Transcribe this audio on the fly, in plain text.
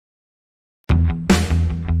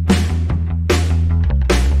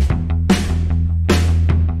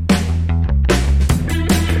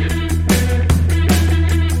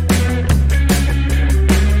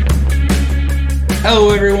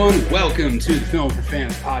Welcome to the Film for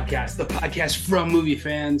Fans podcast, the podcast from movie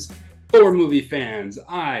fans for movie fans.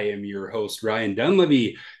 I am your host, Ryan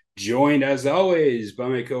Dunleavy, joined as always by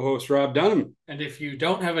my co-host, Rob Dunham. And if you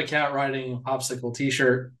don't have a cat riding a popsicle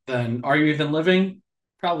t-shirt, then are you even living?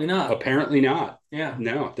 Probably not. Apparently not. Yeah.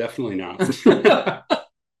 No, definitely not.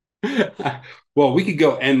 Well, we could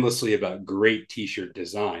go endlessly about great t-shirt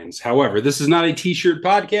designs. However, this is not a t-shirt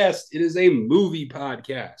podcast. It is a movie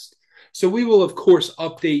podcast. So we will, of course,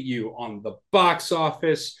 update you on the box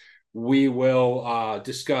office. We will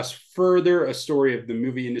discuss further a story of the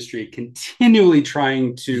movie industry continually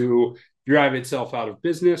trying to drive itself out of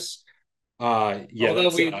business.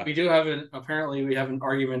 Although we do have apparently we have an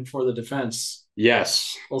argument for the defense.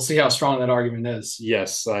 Yes. We'll see how strong that argument is.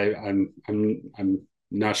 Yes, I'm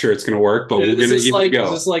not sure it's going to work, but we're going to give it a go.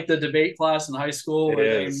 Is this like the debate class in high school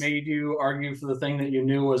where they made you argue for the thing that you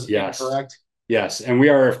knew was incorrect? Yes, and we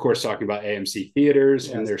are, of course, talking about AMC theaters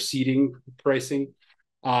and their seating pricing.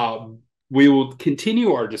 We will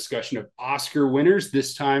continue our discussion of Oscar winners,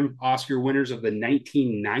 this time Oscar winners of the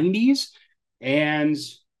 1990s, and,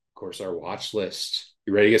 of course, our watch list.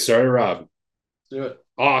 You ready to get started, Rob? Let's do it.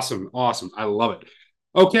 Awesome. I love it.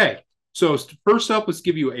 Okay, so first up, let's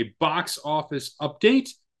give you a box office update.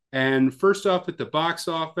 And first off at the box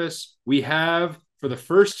office, we have, for the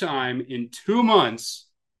first time in 2 months,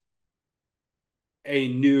 a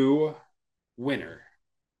new winner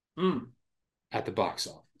at the box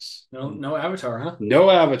office. No Avatar, huh?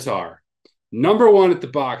 No Avatar. Number one at the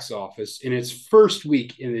box office in its first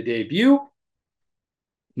week in the debut,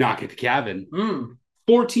 Knock at the Cabin.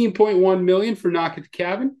 14.1 million for Knock at the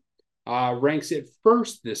Cabin. Ranks it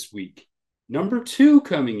first this week. Number two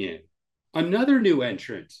coming in, another new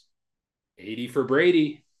entrant, 80 for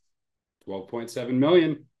Brady, 12.7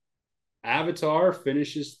 million. Avatar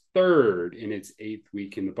finishes third in its 8th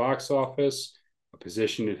week in the box office, a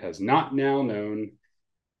position it has not now known,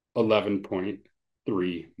 $11.3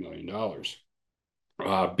 million.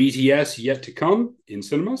 BTS yet to come in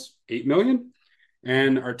cinemas, 8 million.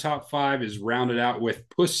 And our top five is rounded out with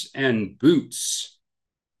Puss in Boots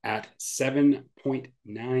at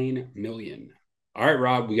 7.9 million. All right,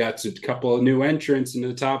 Rob, we got a couple of new entrants into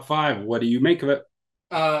the top five. What do you make of it?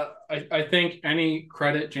 I think any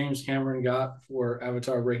credit James Cameron got for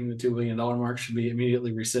Avatar breaking the $2 billion mark should be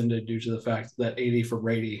immediately rescinded due to the fact that 80 for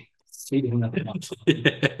Brady. That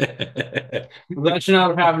should not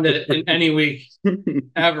have happened in any week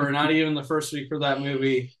ever, not even the first week for that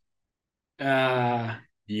movie. Yeah.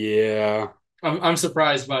 I'm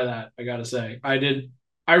surprised by that, I gotta say.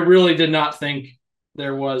 I really did not think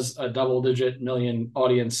there was a double-digit million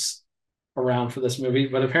audience around for this movie,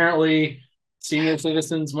 but apparently senior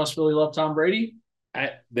citizens must really love Tom Brady.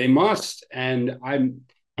 They must, and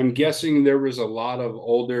I'm guessing there was a lot of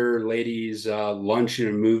older ladies lunch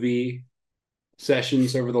and movie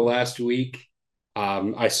sessions over the last week.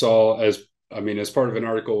 I saw as part of an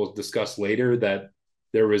article we'll discuss later that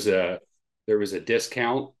there was a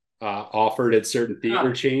discount offered at certain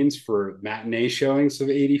theater chains for matinee showings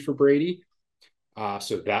of 80 for Brady.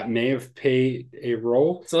 So that may have played a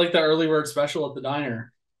role. So like the early bird special at the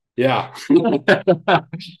diner. Yeah.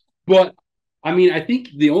 But I think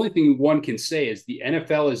the only thing one can say is the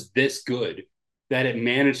NFL is this good that it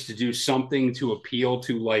managed to do something to appeal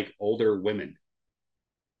to like older women.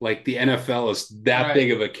 Like the NFL is that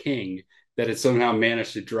big of a king that it somehow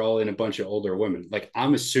managed to draw in a bunch of older women. Like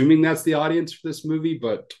I'm assuming that's the audience for this movie,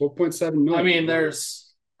 but 12.7 million.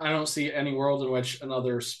 I don't see any world in which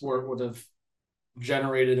another sport would have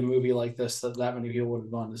generated a movie like this that many people would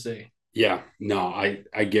have gone to see. Yeah, no,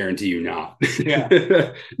 I guarantee you not.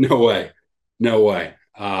 Yeah. No way.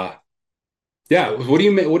 Yeah, what do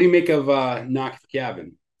you make of Knock at the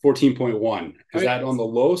Cabin? 14.1. Is that on the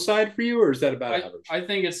low side for you, or is that about average? I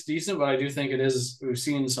think it's decent, but I do think it is. We've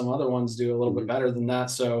seen some other ones do a little bit better than that.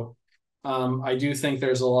 So I do think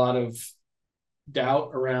there's a lot of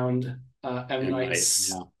doubt around M.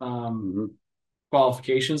 Night's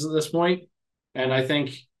qualifications at this point. And I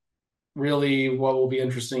think really what will be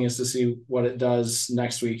interesting is to see what it does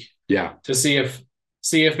next week. Yeah. To see if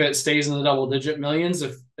it stays in the double-digit millions,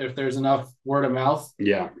 if there's enough word of mouth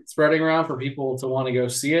spreading around for people to want to go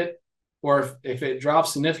see it, or if it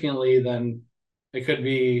drops significantly, then it could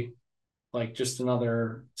be like just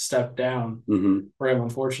another step down for him,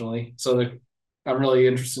 unfortunately. So I'm really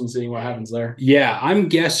interested in seeing what happens there. Yeah, I'm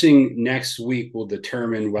guessing next week will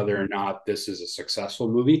determine whether or not this is a successful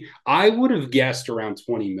movie. I would have guessed around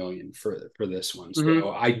 20 million for this one. So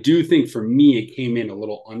I do think for me it came in a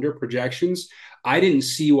little under projections. I didn't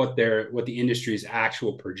see what the industry's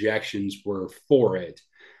actual projections were for it.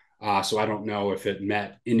 So I don't know if it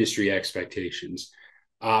met industry expectations.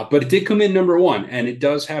 But it did come in number one, and it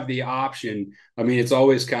does have the option. I mean, it's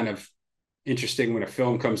always kind of interesting when a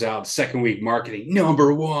film comes out, second week marketing,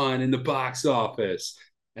 number one in the box office.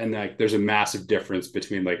 And like, there's a massive difference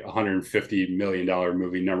between like $150 million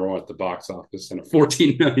movie number one at the box office and a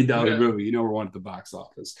 $14 million movie number one at the box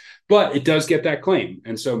office. But it does get that claim.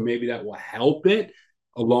 And so maybe that will help it,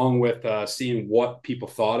 along with seeing what people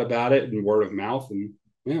thought about it and word of mouth. And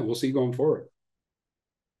yeah, we'll see going forward.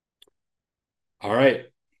 All right.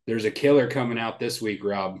 There's a killer coming out this week,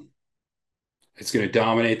 Rob. It's going to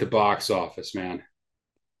dominate the box office, man.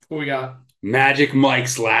 What we got? Magic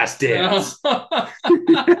Mike's Last Dance.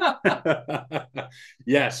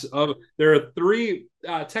 Yes. There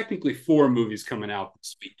are technically four movies coming out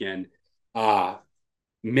this weekend.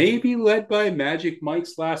 Maybe led by Magic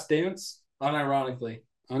Mike's Last Dance. Unironically.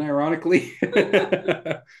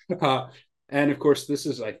 And of course, this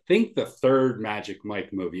is, I think, the third Magic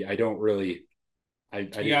Mike movie. I don't really... I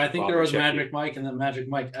think there was Magic Mike and then Magic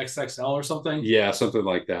Mike XXL or something. Yeah, something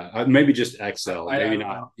like that. Maybe just XL. Maybe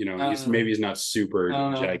not. Maybe he's not super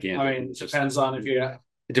gigantic. I mean, it depends on if you.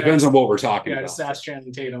 It depends on what we're talking about. Sass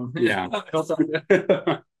Channing Tatum. Yeah.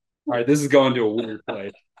 All right, this is going to a weird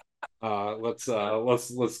place.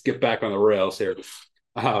 Let's get back on the rails here.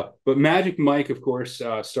 But Magic Mike, of course,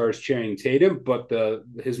 stars Channing Tatum, but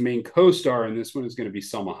his main co-star in this one is going to be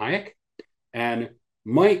Salma Hayek, and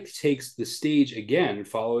Mike takes the stage again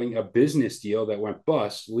following a business deal that went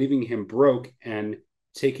bust, leaving him broke and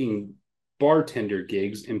taking bartender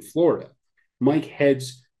gigs in Florida. Mike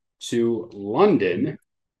heads to London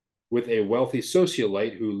with a wealthy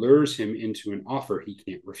socialite who lures him into an offer he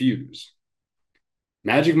can't refuse.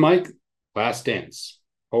 Magic Mike, Last Dance.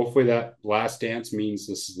 Hopefully that Last Dance means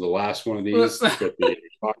this is the last one of these that the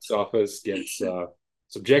box office gets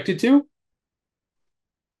subjected to.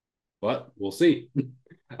 But we'll see.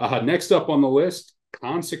 Next up on the list,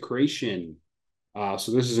 Consecration.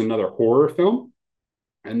 So this is another horror film.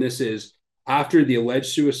 And this is after the alleged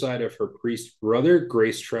suicide of her priest brother,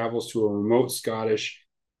 Grace travels to a remote Scottish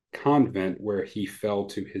convent where he fell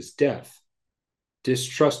to his death.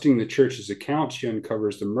 Distrusting the church's account, she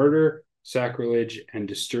uncovers the murder, sacrilege, and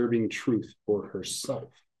disturbing truth for herself.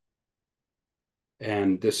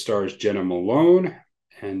 And this stars Jenna Malone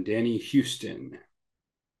and Danny Houston.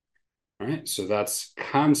 All right, so that's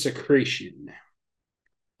Consecration.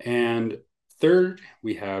 And third,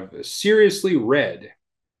 we have Seriously Red,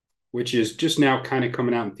 which is just now kind of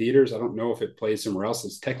coming out in theaters. I don't know if it plays somewhere else.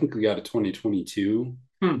 It's technically got a 2022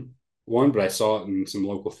 one, but I saw it in some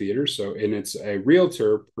local theaters. And it's a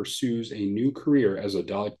realtor pursues a new career as a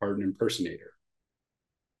Dolly Parton impersonator.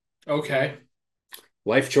 Okay.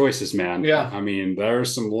 Life choices, man. Yeah. I mean, there are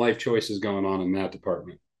some life choices going on in that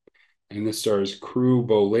department. And this stars Crew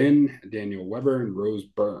Bolin, Daniel Weber, and Rose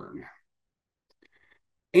Byrne.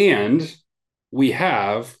 And we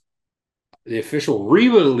have the official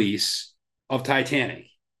re-release of Titanic.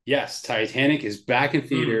 Yes, Titanic is back in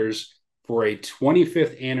theaters for a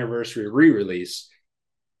 25th anniversary re-release,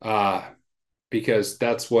 because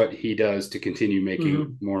that's what he does to continue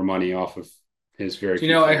making more money off of his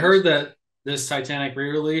very. I heard that this Titanic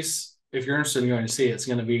re-release, if you're interested in going to see it, it's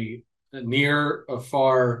going to be near or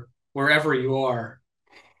far, wherever you are,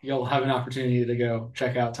 you'll have an opportunity to go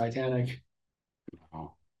check out Titanic.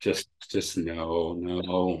 Oh, just no.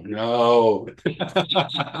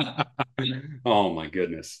 Oh my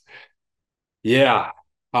goodness. Yeah.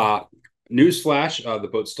 Newsflash, the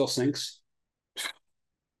boat still sinks. I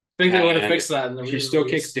think they want to fix that in the She still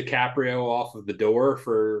kicks DiCaprio off of the door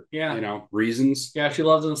for reasons. Yeah, she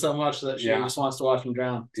loves him so much that she just wants to watch him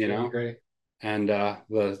drown. It's great. And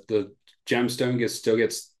the gemstone still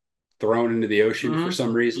gets thrown into the ocean for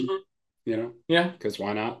some reason. Because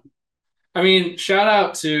why not? I mean, shout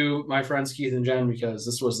out to my friends Keith and Jen, because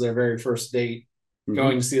this was their very first date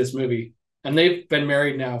going to see this movie, and they've been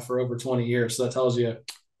married now for over 20 years. So that tells you,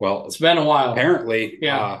 well, it's been a while. Apparently,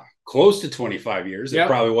 close to 25 years. It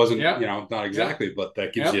probably wasn't, not exactly, but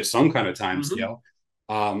that gives you some kind of time scale.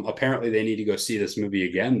 Apparently, they need to go see this movie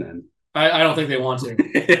again. Then I don't think they want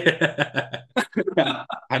to.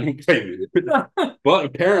 I don't blame you. But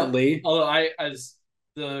apparently, although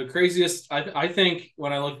the craziest, I think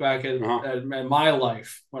when I look back at my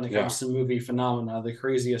life when it comes to movie phenomena, the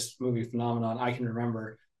craziest movie phenomenon I can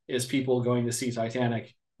remember is people going to see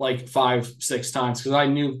Titanic like 5-6 times, because I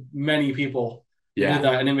knew many people who did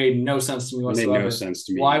that, and it made no sense to me whatsoever. It made no sense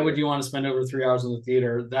to me. Why would you want to spend over 3 hours in the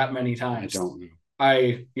theater that many times? I don't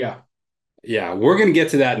know. Yeah, we're going to get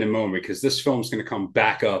to that in a moment, because this film's going to come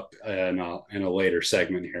back up in a later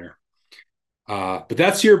segment here. But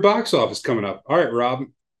that's your box office coming up. All right, Rob.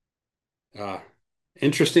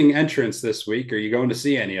 Interesting entrance this week. Are you going to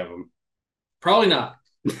see any of them? Probably not.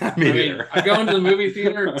 I mean, I'm going to the movie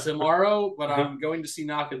theater tomorrow, but I'm going to see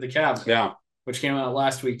Knock at the Cabin. Yeah. Which came out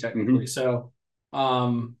last week, technically. So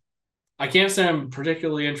I can't say I'm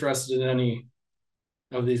particularly interested in any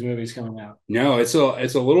of these movies coming out. No, it's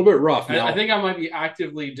a little bit rough. I think I might be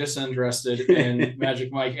actively disinterested in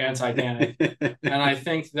Magic Mike and Titanic. And I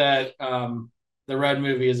think that the Red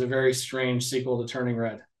movie is a very strange sequel to Turning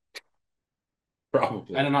Red.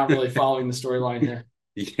 Probably. And I'm not really following the storyline here.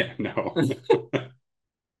 Yeah, no.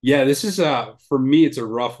 Yeah, this is for me, it's a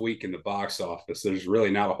rough week in the box office. There's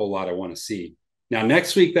really not a whole lot I want to see. Now,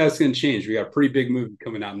 next week, that's going to change. We got a pretty big movie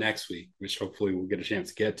coming out next week, which hopefully we'll get a chance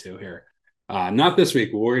to get to here. Not this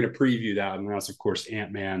week, but we're going to preview that. And that's, of course,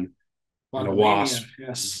 Ant-Man and the Wasp,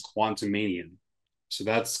 yes. Quantumania. So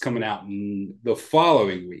that's coming out in the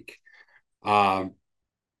following week.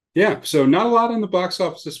 Yeah, so not a lot in the box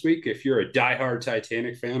office this week. If you're a diehard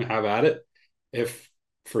Titanic fan, have at it. If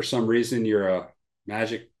for some reason you're a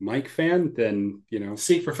Magic Mike fan, then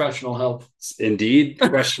seek professional help. Indeed,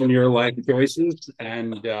 question your life choices,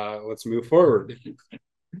 and let's move forward.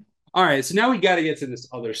 All right, so now we got to get to this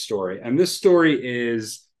other story, and this story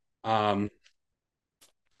is,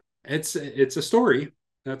 it's a story.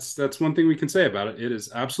 That's one thing we can say about it. It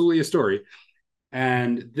is absolutely a story,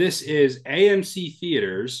 and this is AMC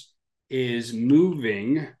Theaters is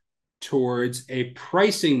moving towards a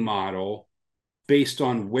pricing model based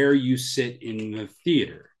on where you sit in the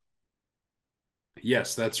theater.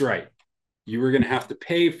 Yes, that's right. You were going to have to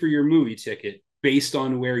pay for your movie ticket based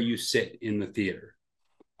on where you sit in the theater.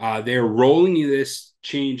 They're rolling this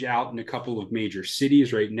change out in a couple of major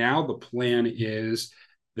cities right now. The plan is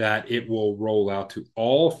that it will roll out to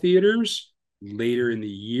all theaters later in the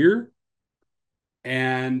year.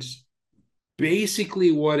 And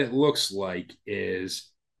basically what it looks like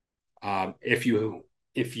is if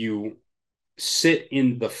you sit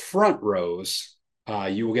in the front rows,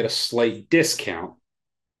 you will get a slight discount.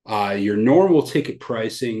 Your normal ticket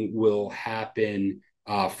pricing will happen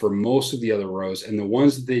for most of the other rows, and the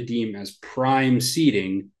ones that they deem as prime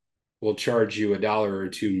seating will charge you $1 or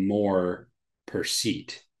 $2 more per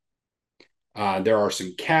seat. There are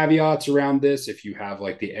some caveats around this. If you have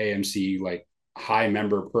like the AMC like high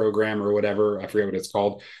member program or whatever, I forget what it's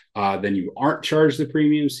called, then you aren't charged the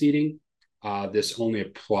premium seating. This only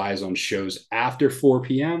applies on shows after 4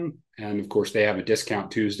 p.m. And of course, they have a discount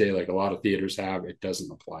Tuesday, like a lot of theaters have. It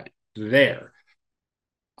doesn't apply there.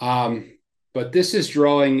 But this is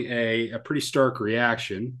drawing a pretty stark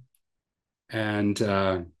reaction. And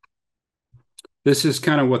this is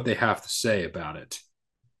kind of what they have to say about it.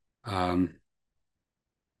 Let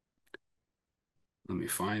me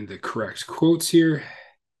find the correct quotes here.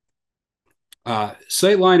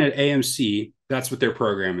 Sightline at AMC, that's what their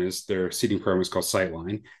program is. Their seating program is called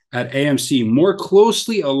Sightline. At AMC, more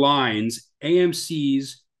closely aligns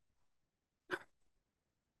AMC's.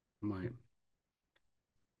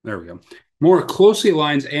 There we go. More closely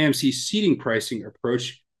aligns AMC's seating pricing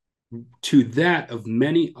approach to that of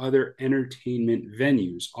many other entertainment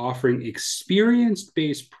venues, offering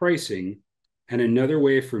experience-based pricing and another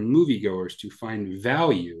way for moviegoers to find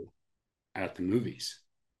value at the movies.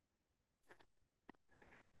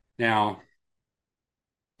 Now,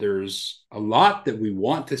 there's a lot that we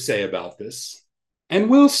want to say about this and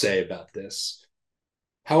will say about this.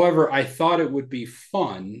 However, I thought it would be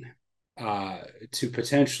fun to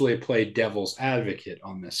potentially play devil's advocate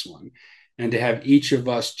on this one and to have each of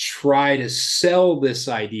us try to sell this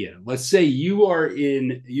idea. Let's say you are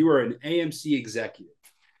an AMC executive.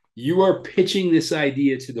 You are pitching this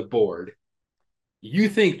idea to the board. You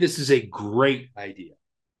think this is a great idea.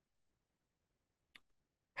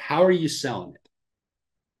 How are you selling it?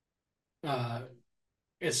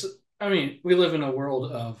 We live in a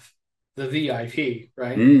world of the VIP,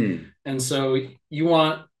 right? And so you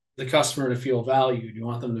want the customer to feel valued. You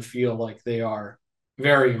want them to feel like they are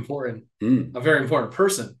very important, a very important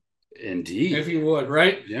person. Indeed. If you would,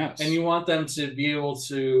 right? Yes. And you want them to be able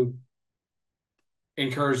to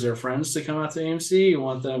encourage their friends to come out to AMC. You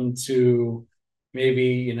want them to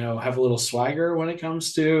maybe, have a little swagger when it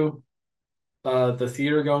comes to the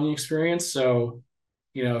theater going experience. So,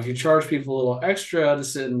 if you charge people a little extra to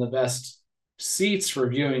sit in the best seats for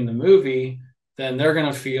viewing the movie, then they're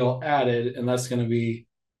going to feel added, and that's going to be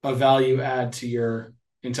a value add to your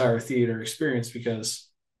entire theater experience because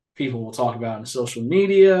people will talk about it on social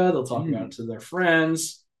media. They'll talk about it to their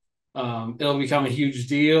friends. It'll become a huge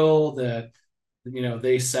deal that,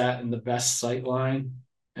 they sat in the best sight line,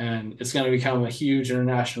 and it's going to become a huge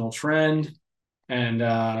international trend. And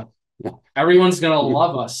everyone's going to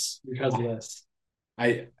love us because of this.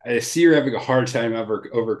 I see you're having a hard time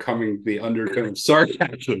overcoming the undertone of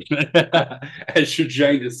sarcasm as you're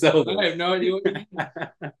trying to sell this. I have no idea what you mean.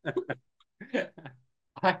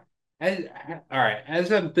 All right,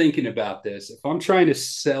 as I'm thinking about this, if I'm trying to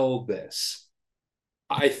sell this,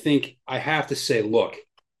 I think I have to say, look,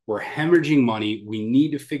 we're hemorrhaging money. We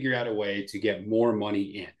need to figure out a way to get more money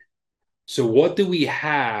in. So what do we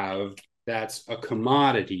have that's a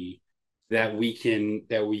commodity that we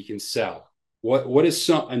can sell? What is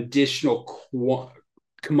some additional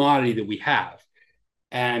commodity that we have?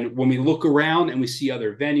 And when we look around and we see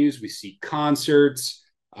other venues, we see concerts,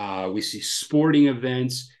 we see sporting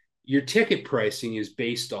events, your ticket pricing is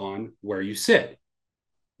based on where you sit.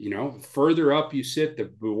 You know, further up you sit,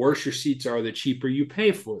 the worse your seats are, the cheaper you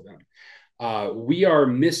pay for them. We are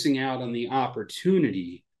missing out on the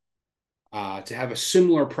opportunity to have a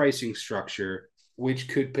similar pricing structure, which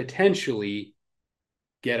could potentially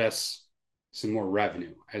get us some more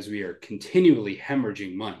revenue as we are continually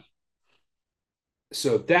hemorrhaging money.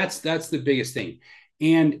 So that's the biggest thing.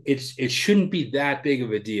 And it shouldn't be that big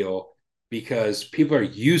of a deal because people are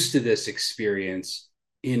used to this experience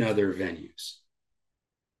in other venues.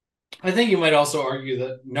 I think you might also argue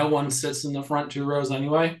that no one sits in the front two rows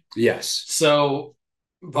anyway. Yes. So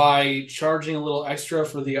by charging a little extra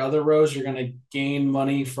for the other rows, you're going to gain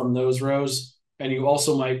money from those rows. And you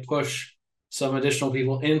also might push some additional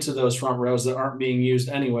people into those front rows that aren't being used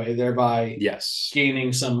anyway, thereby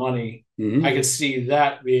gaining some money. Mm-hmm. I could see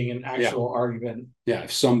that being an actual argument. Yeah,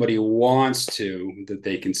 if somebody wants to, that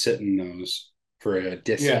they can sit in those for a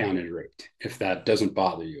discounted rate, if that doesn't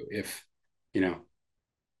bother you. If, you know,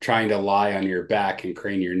 trying to lie on your back and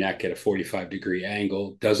crane your neck at a 45-degree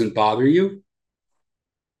angle doesn't bother you,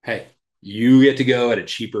 hey, you get to go at a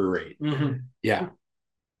cheaper rate. Mm-hmm. Yeah.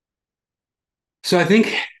 So I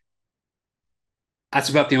think that's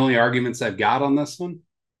about the only arguments I've got on this one.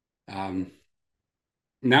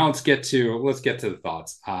 Now let's get to the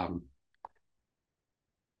thoughts.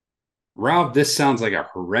 Rob, this sounds like a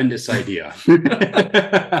horrendous idea.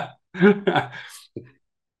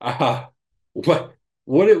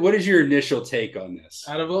 What is your initial take on this?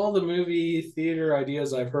 Out of all the movie theater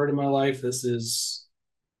ideas I've heard in my life, this is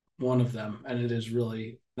one of them, and it is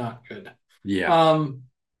really not good. Yeah.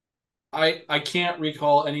 I can't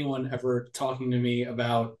recall anyone ever talking to me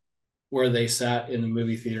about where they sat in the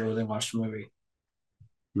movie theater when they watched a movie.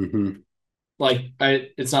 Mm-hmm. Like,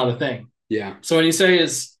 it's not a thing. Yeah. So when you say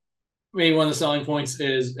it's maybe one of the selling points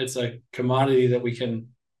is it's a commodity that we can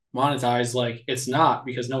monetize, like, it's not,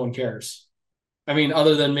 because no one cares. I mean,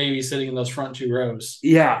 other than maybe sitting in those front two rows.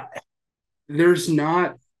 Yeah. There's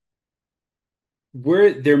not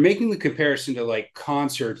where they're making the comparison to like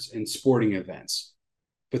concerts and sporting events.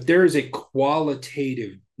 But there is a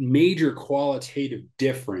major qualitative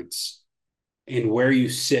difference in where you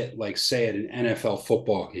sit, like, say, at an NFL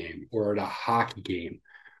football game or at a hockey game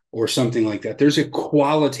or something like that. There's a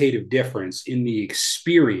qualitative difference in the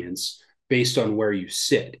experience based on where you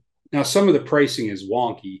sit. Now, some of the pricing is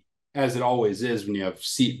wonky, as it always is when you have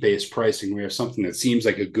seat-based pricing. We have something that seems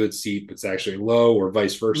like a good seat, but it's actually low, or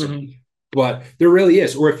vice versa. Mm-hmm. But there really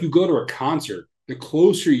is. Or if you go to a concert, the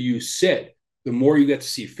closer you sit, the more you get to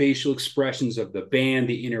see facial expressions of the band,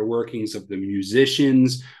 the inner workings of the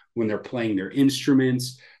musicians when they're playing their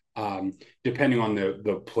instruments, depending on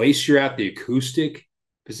the place you're at, the acoustic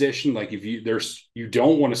position. Like if you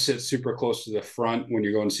don't want to sit super close to the front when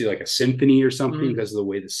you're going to see like a symphony or something, mm-hmm. because of the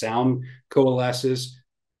way the sound coalesces.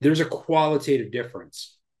 There's a qualitative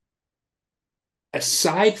difference.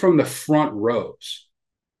 Aside from the front rows,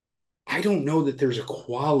 I don't know that there's a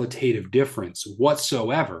qualitative difference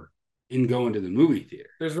whatsoever in going to the movie theater.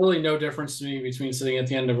 There's really no difference to me between sitting at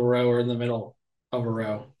the end of a row or in the middle of a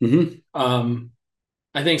row. Mm-hmm.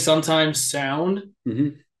 I think sometimes sound mm-hmm.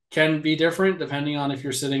 can be different depending on if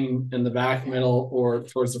you're sitting in the back, middle, or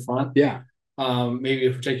towards the front. Yeah. Maybe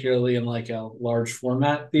particularly in like a large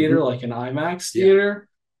format theater, mm-hmm. like an IMAX theater.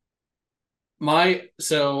 Yeah.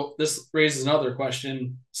 So this raises another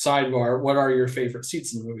question. Sidebar: what are your favorite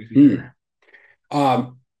seats in the movie theater?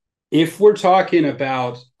 If we're talking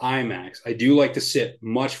about IMAX, I do like to sit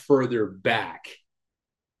much further back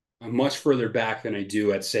than I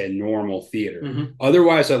do at, say, a normal theater. Mm-hmm.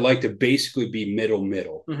 Otherwise, I like to basically be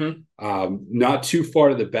middle. Mm-hmm. Not too far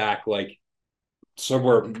to the back, like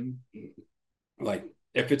somewhere, like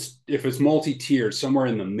if it's multi-tiered, somewhere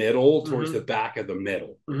in the middle, towards mm-hmm. the back of the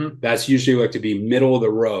middle. Mm-hmm. That's usually like to be middle of the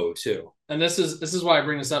row too. And this is why I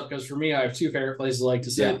bring this up, because for me, I have two favorite places I like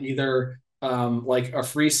to sit. Yeah. Either like a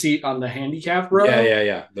free seat on the handicap row.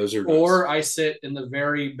 Yeah. Those are nice. Or I sit in the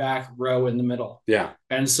very back row in the middle. Yeah.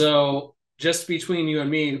 And so just between you and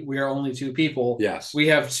me, we are only two people. Yes. We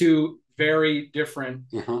have two very different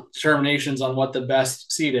determinations on what the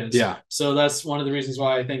best seat is. Yeah. So that's one of the reasons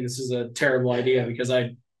why I think this is a terrible idea, because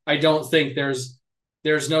I don't think there's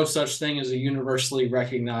no such thing as a universally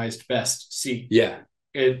recognized best seat. Yeah.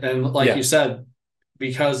 And like you said,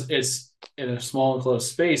 because it's in a small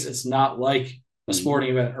enclosed space, it's not like a sporting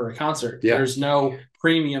event or a concert. Yeah. There's no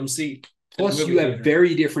premium seat. Plus, you have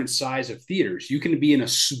very different size of theaters. You can be in a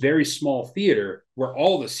very small theater where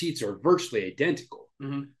all the seats are virtually identical.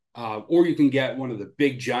 Or you can get one of the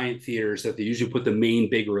big giant theaters that they usually put the main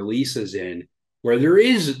big releases in, where there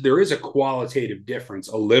is a qualitative difference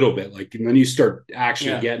a little bit. Like, and then you start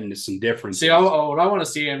actually getting to some differences. See, what I want to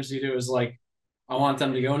see AMC do is, like, I want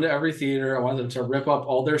them to go into every theater. I want them to rip up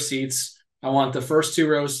all their seats. I want the first two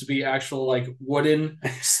rows to be actual, like, wooden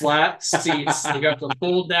slat seats. You have to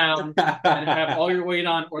pull down and have all your weight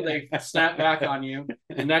on, or they snap back on you.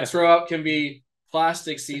 The next row up can be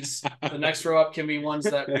plastic seats. The next row up can be ones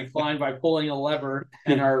that recline by pulling a lever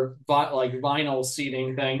and are like vinyl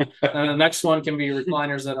seating thing. And the next one can be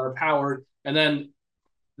recliners that are powered. And then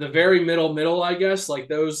the very middle, I guess, like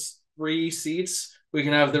those 3 seats, we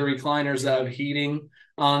can have the recliners that have heating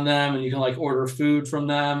on them, and you can, like, order food from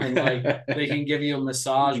them, and, like, they can give you a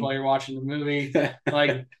massage while you're watching the movie.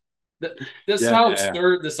 Like, that's how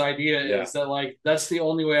absurd this idea is, that, like, that's the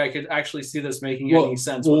only way I could actually see this making any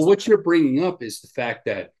sense. Well, what you're bringing up is the fact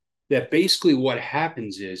that basically what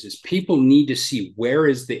happens is people need to see, where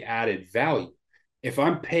is the added value? If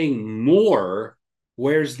I'm paying more,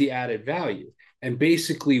 where's the added value? And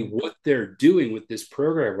basically what they're doing with this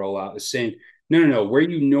program rollout is saying, no, where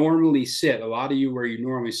you normally sit, a lot of you where you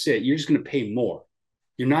normally sit, you're just going to pay more.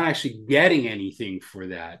 You're not actually getting anything for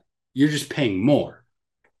that. You're just paying more.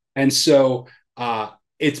 And so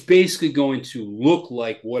it's basically going to look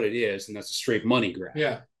like what it is, and that's a straight money grab.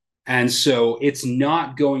 Yeah. And so it's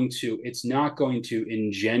not going to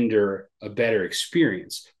engender a better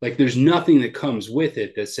experience. Like, there's nothing that comes with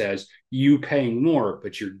it that says you paying more,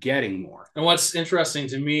 but you're getting more. And what's interesting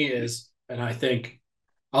to me is, and I think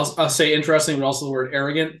I'll say interesting, but also the word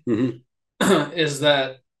arrogant, is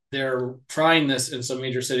that they're trying this in some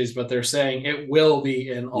major cities, but they're saying it will be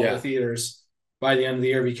in all the theaters by the end of the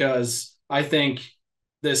year, because I think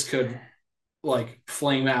this could, like,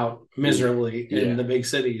 flame out miserably in the big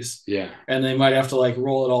cities. Yeah. And they might have to, like,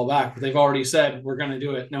 roll it all back. But they've already said we're going to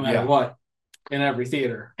do it no matter what in every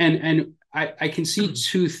theater. And I can see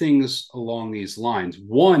 2 things along these lines.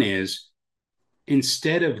 One is,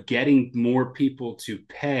 instead of getting more people to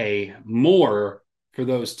pay more for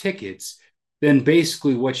those tickets, then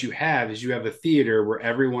basically what you have is you have a theater where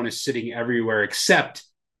everyone is sitting everywhere except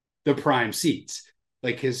the prime seats.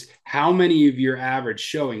 Like, because how many of your average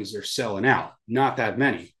showings are selling out? Not that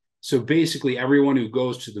many. So basically everyone who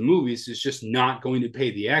goes to the movies is just not going to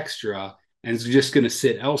pay the extra and is just going to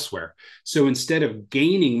sit elsewhere. So instead of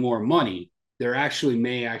gaining more money, they're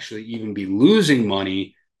may even be losing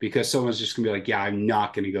money, because someone's just going to be like, yeah, I'm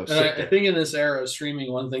not going to go sit there. I think in this era of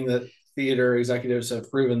streaming, one thing that theater executives have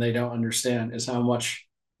proven they don't understand is how much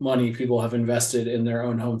money people have invested in their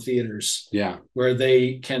own home theaters. Yeah. Where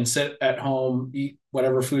they can sit at home, eat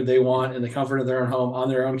whatever food they want in the comfort of their own home, on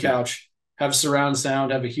their own couch, have surround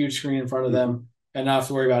sound, have a huge screen in front of them, and not have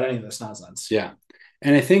to worry about any of this nonsense. Yeah.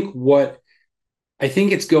 And I think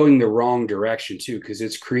it's going the wrong direction too, because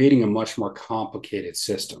it's creating a much more complicated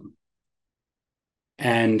system.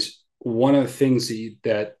 And one of the things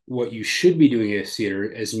that what you should be doing at a theater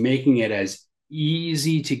is making it as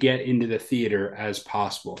easy to get into the theater as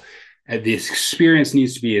possible. And this experience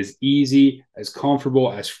needs to be as easy, as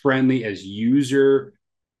comfortable, as friendly, as user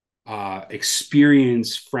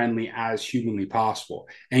experience friendly as humanly possible.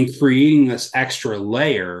 And creating this extra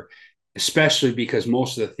layer, especially because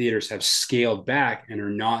most of the theaters have scaled back and are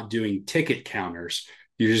not doing ticket counters.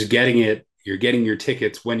 You're just getting it. You're getting your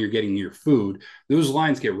tickets when you're getting your food. Those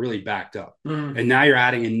lines get really backed up. And now you're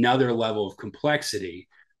adding another level of complexity.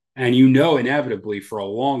 And inevitably for a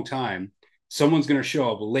long time, someone's going to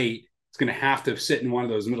show up late. It's going to have to sit in one of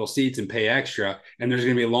those middle seats and pay extra. And there's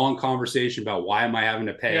going to be a long conversation about, why am I having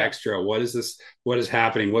to pay extra? What is this? What is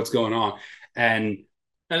happening? What's going on? And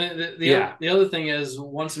the other thing is,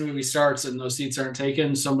 once the movie starts and those seats aren't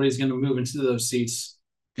taken, somebody's going to move into those seats.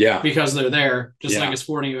 Yeah. Because they're there, just like a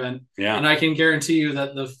sporting event. Yeah. And I can guarantee you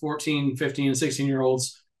that the 14, 15, and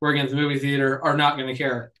 16-year-olds working at the movie theater are not going to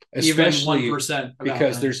care. Especially even 1%.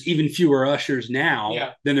 Because there's even fewer ushers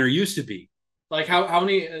now than there used to be. Like, how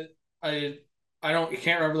many... I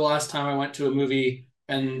can't remember the last time I went to a movie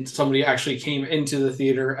and somebody actually came into the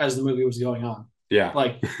theater as the movie was going on. Yeah.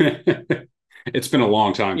 Like... It's been a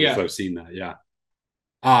long time since I've seen that. Yeah.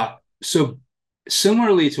 So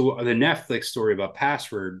similarly to the Netflix story about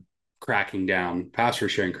password sharing cracking down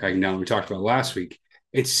we talked about last week,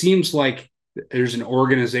 it seems like there's an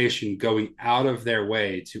organization going out of their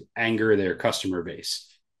way to anger their customer base,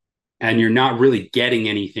 and you're not really getting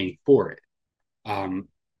anything for it.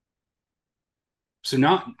 So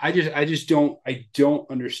not, I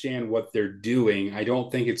don't understand what they're doing. I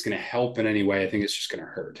don't think it's going to help in any way. I think it's just going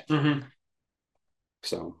to hurt. Mm-hmm.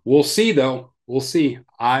 So we'll see, though. We'll see.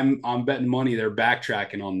 I'm betting money they're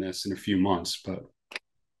backtracking on this in a few months, but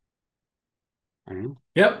I don't know.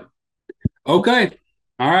 Yep. Okay.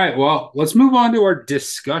 All right. Well, let's move on to our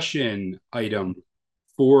discussion item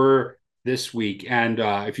for this week. And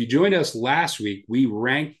if you joined us last week, we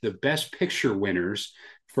ranked the best picture winners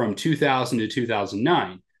from 2000 to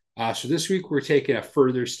 2009. So this week, we're taking a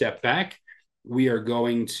further step back. We are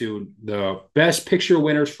going to the best picture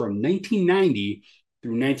winners from 1990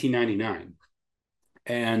 through 1999.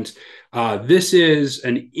 And this is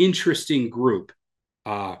an interesting group.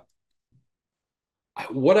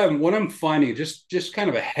 What I'm finding, just kind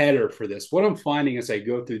of a header for this, what I'm finding as I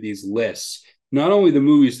go through these lists, not only the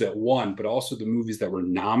movies that won, but also the movies that were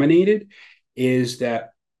nominated, is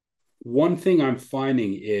that one thing I'm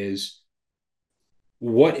finding is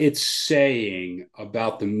what it's saying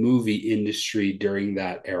about the movie industry during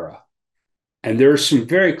that era. And there are some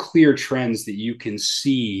very clear trends that you can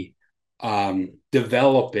see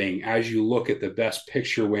developing as you look at the best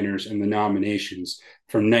picture winners and the nominations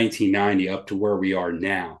from 1990 up to where we are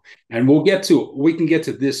now. And we can get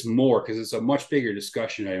to this more because it's a much bigger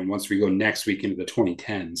discussion item once we go next week into the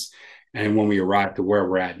 2010s and when we arrive to where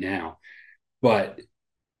we're at now. But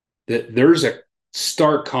there's a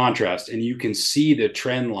stark contrast, and you can see the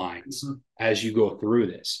trend lines as you go through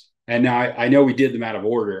this. And now I know we did them out of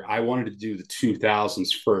order. I wanted to do the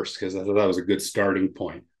 2000s first because I thought that was a good starting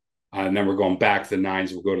point. And then we're going back to the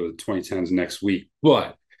 90s. We'll go to the 2010s next week.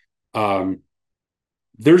 But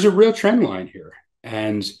there's a real trend line here.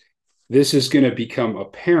 And this is going to become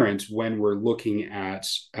apparent when we're looking at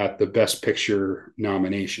the Best Picture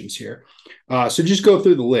nominations here. So just go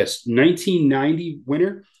through the list. 1990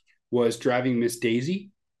 winner was Driving Miss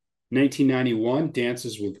Daisy. 1991,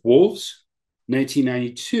 Dances with Wolves.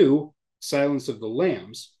 1992, Silence of the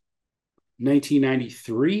Lambs.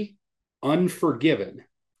 1993, Unforgiven.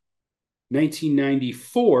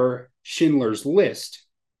 1994, Schindler's List.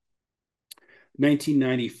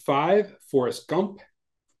 1995, Forrest Gump.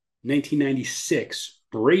 1996,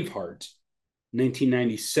 Braveheart.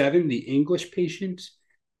 1997, The English Patient.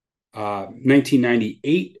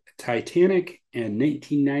 1998, Titanic. And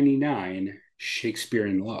 1999, Shakespeare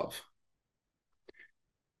in Love.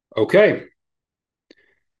 Okay.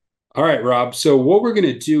 All right, Rob. So what we're going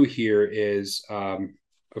to do here is,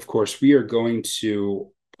 of course, we are going to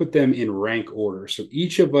put them in rank order. So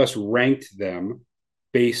each of us ranked them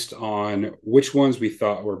based on which ones we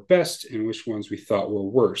thought were best and which ones we thought were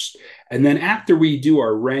worst. And then after we do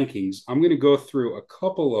our rankings, I'm going to go through a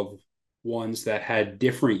couple of ones that had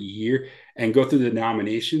different year and go through the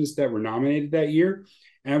nominations that were nominated that year.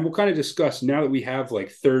 And we'll kind of discuss, now that we have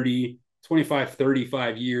like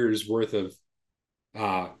 35 years worth of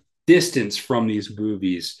distance from these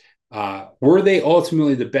movies, were they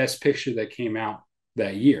ultimately the best picture that came out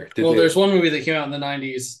that year? There's one movie that came out in the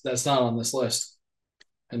 90s that's not on this list,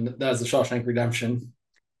 and that's The Shawshank Redemption.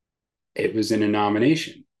 It was in a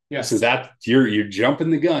nomination. Yeah. So that you're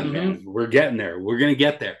jumping the gun, man. We're getting there. We're going to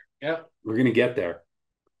get there. Yep. We're going to get there.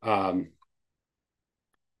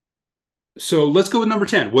 So let's go with number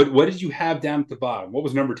 10. What did you have down at the bottom? What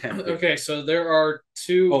was number 10? Okay, so there are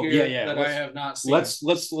two that I have not seen.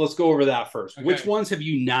 Let's go over that first. Okay. Which ones have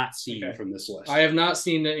you not seen from this list? I have not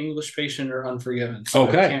seen The English Patient or Unforgiven, so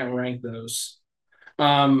I can't rank those.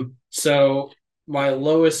 So my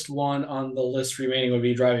lowest one on the list remaining would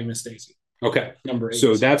be Driving Miss Daisy. Okay. Number 8.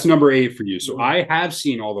 So that's number 8 for you. So I have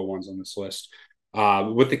seen all the ones on this list,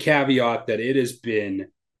 with the caveat that it has been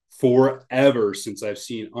forever since I've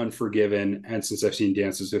seen Unforgiven and since I've seen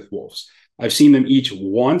Dances with Wolves. I've seen them each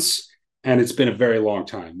once, and it's been a very long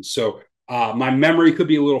time. So my memory could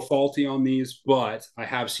be a little faulty on these, but I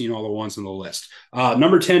have seen all the ones on the list.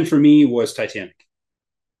 Number 10 for me was Titanic.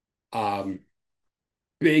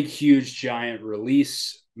 Big, huge, giant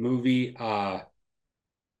release movie.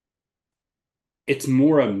 It's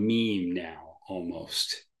more a meme now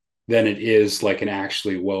almost than it is like an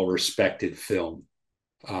actually well-respected film.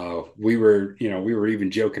 We were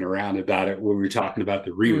even joking around about it when we were talking about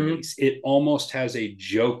the re-release. It almost has a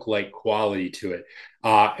joke-like quality to it.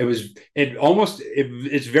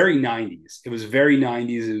 It's very 90s. It was very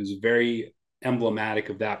 90s. It was very emblematic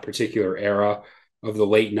of that particular era of the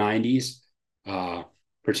late 90s.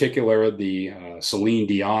 particular the Celine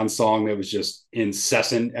Dion song that was just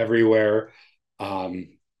incessant everywhere.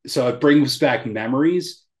 So it brings back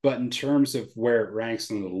memories, but in terms of where it ranks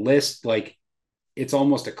on the list, like it's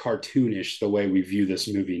almost a cartoonish the way we view this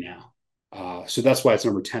movie now. So that's why it's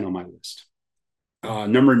number 10 on my list.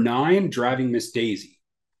 Number 9, Driving Miss Daisy.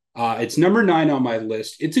 It's number 9 on my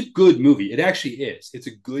list. It's a good movie. It actually is. It's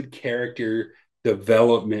a good character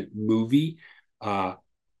development movie.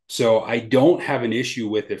 So I don't have an issue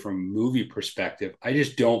with it from a movie perspective. I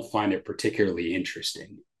just don't find it particularly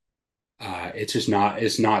interesting. It's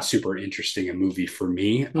not super interesting a movie for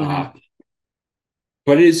me. Mm-hmm.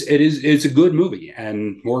 But it's a good movie,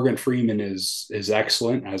 and Morgan Freeman is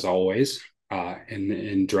excellent as always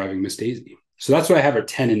in Driving Miss Daisy. So that's why I have a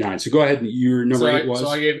 10 and 9. So go ahead, and your number 8 was? So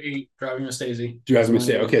I gave 8, Driving Miss Daisy. Driving Miss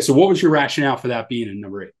Daisy. Okay, so what was your rationale for that being in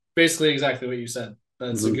number 8? Basically exactly what you said.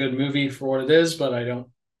 That's a good movie for what it is, but I don't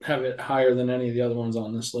have it higher than any of the other ones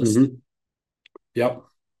on this list. Mm-hmm. Yep.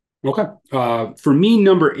 Okay. For me,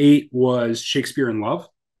 number 8 was Shakespeare in Love.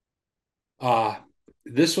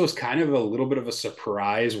 This was kind of a little bit of a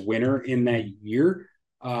surprise winner in that year.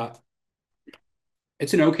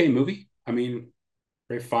 It's an okay movie. I mean,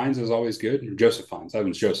 Ralph Fiennes is always good. Joseph Fiennes. That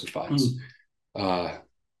was Joseph Fiennes. Gwyneth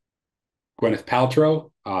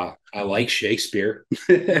Paltrow. I like Shakespeare.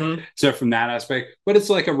 So from that aspect, but it's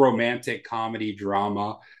like a romantic comedy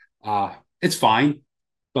drama. It's fine,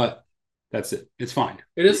 but that's it. It's fine.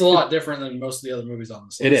 It is a lot different than most of the other movies on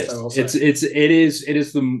this list. It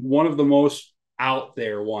is the one of the most out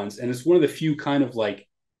there ones, and it's one of the few kind of like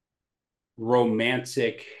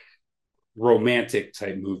romantic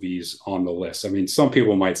type movies on the list. I mean, some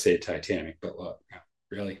people might say Titanic, but look,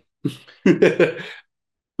 really.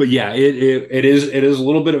 But yeah, it is a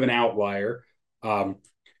little bit of an outlier.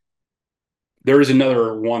 There is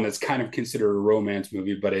another one that's kind of considered a romance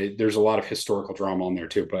movie, but there's a lot of historical drama on there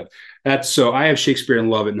too. But that's so I have Shakespeare in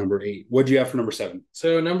Love at number 8. What do you have for number 7?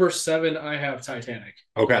 So number 7, I have Titanic.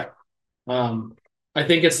 Okay. I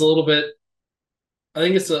think it's a little bit. I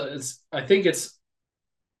think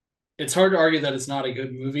it's hard to argue that it's not a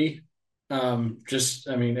good movie.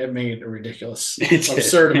 It made a ridiculous,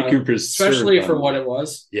 absurd amount, especially for what it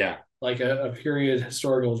was. Yeah, like a period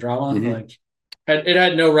historical drama. Mm-hmm. Like it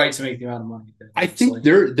had no right to make the amount of money. I think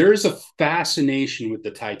there's a fascination with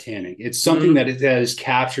the Titanic. It's something that has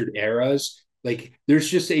captured eras. Like there's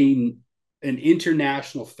just an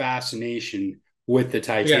international fascination with the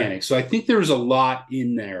Titanic. Yeah. So I think there's a lot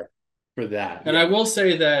in there for that. And I will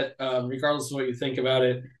say that regardless of what you think about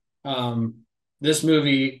it, this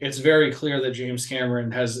movie, it's very clear that James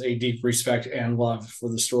Cameron has a deep respect and love for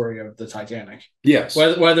the story of the Titanic. Yes.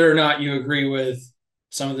 Whether or not you agree with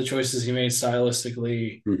some of the choices he made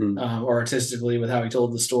stylistically or artistically with how he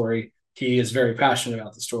told the story, he is very passionate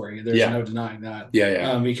about the story. There's no denying that.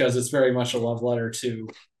 Yeah. Because it's very much a love letter to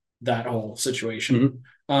that whole situation.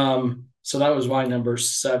 So that was my number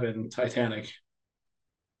 7, Titanic.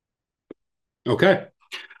 Okay.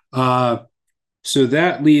 So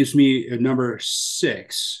that leaves me at number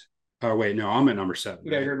 6. Oh, wait, no, I'm at number 7.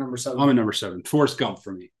 Yeah, you're number 7. I'm at number 7. Forrest Gump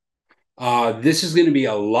for me. This is going to be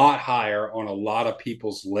a lot higher on a lot of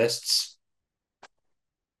people's lists.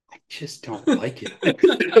 I just don't like it.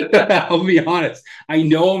 I'll be honest. I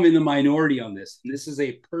know I'm in the minority on this. This is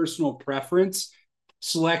a personal preference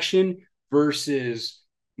selection versus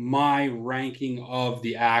my ranking of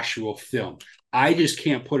the actual film. I just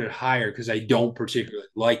can't put it higher because I don't particularly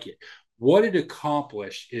like it. What it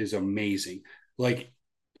accomplished is amazing. Like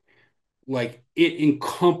it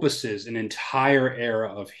encompasses an entire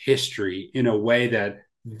era of history in a way that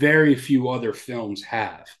very few other films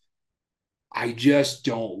have. I just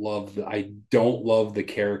don't love the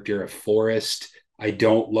character of Forrest. I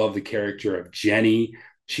don't love the character of Jenny.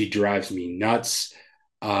 She drives me nuts.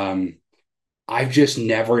 I've just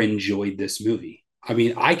never enjoyed this movie. I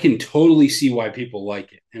mean, I can totally see why people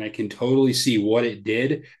like it, and I can totally see what it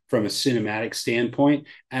did from a cinematic standpoint,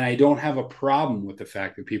 and I don't have a problem with the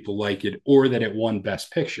fact that people like it or that it won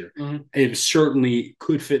Best Picture. Mm-hmm. It certainly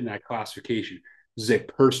could fit in that classification. This is a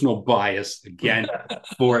personal bias, again,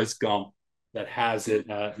 Forrest Gump, that has it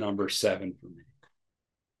at number 7 for me.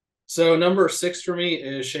 So number 6 for me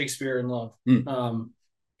is Shakespeare in Love.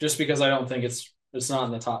 Just because I don't think it's not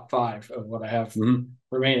in the top 5 of what I have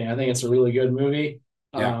remaining. I think it's a really good movie.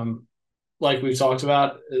 Yeah. Like we've talked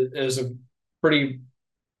about, there's a pretty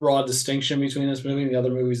broad distinction between this movie and the other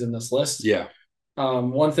movies in this list. Yeah.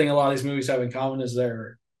 One thing a lot of these movies have in common is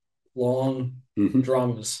they're long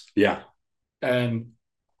dramas. Yeah. And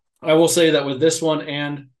I will say that with this one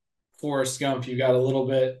and Forrest Gump, you got a little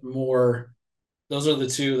bit more those are the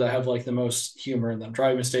two that have like the most humor in them.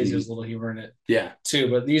 Driving Miss Daisy has a little humor in it, yeah,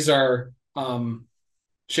 too. But these are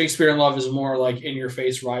Shakespeare in Love is more like in your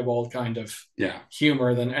face ribald kind of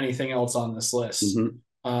humor than anything else on this list.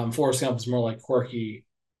 Forrest Gump is more like quirky,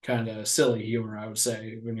 kind of silly humor, I would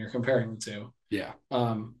say, when you're comparing the two. Yeah.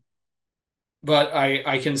 But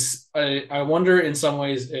I wonder in some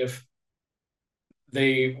ways if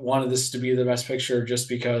they wanted this to be the best picture just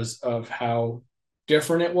because of how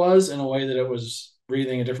different it was, in a way that it was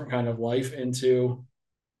breathing a different kind of life into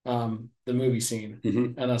the movie scene.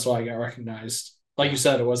 And that's why I got recognized. Like you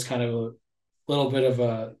said, it was kind of a little bit of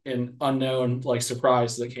an unknown like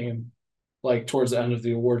surprise that came like towards the end of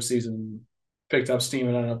the award season, picked up steam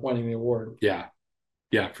and ended up winning the award. Yeah.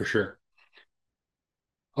 Yeah, for sure.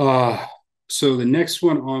 So the next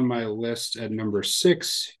one on my list at number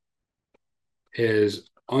 6 is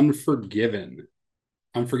Unforgiven.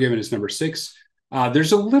 Unforgiven is number 6.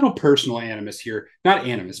 There's a little personal animus here, not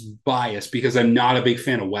animus, bias, because I'm not a big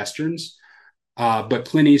fan of Westerns. But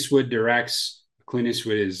Clint Eastwood directs. Clint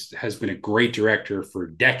Eastwood has been a great director for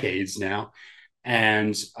decades now.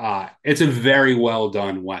 And it's a very well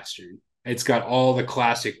done Western. It's got all the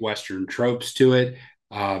classic Western tropes to it.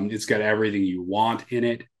 It's got everything you want in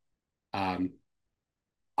it. I'm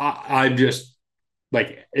just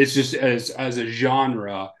like, it's just as a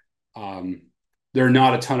genre, there are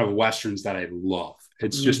not a ton of Westerns that I love.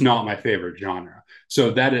 It's just not my favorite genre.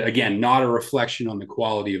 So that, again, not a reflection on the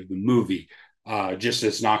quality of the movie. Just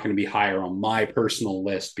it's not going to be higher on my personal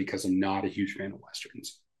list because I'm not a huge fan of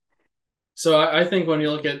Westerns. So I think when you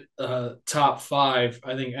look at top 5,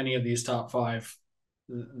 I think any of these top 5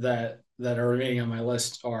 that are remaining on my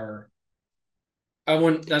list are, I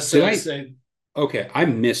wouldn't necessarily say. Okay, I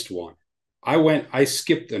missed one. I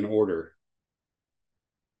skipped an order.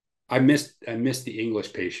 I missed the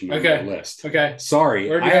English Patient on my list. Okay.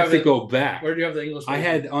 Sorry, I have to go back. Where do you have the English Patient? I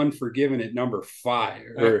had Unforgiven at number 5.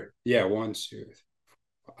 Or yeah, 1, 2.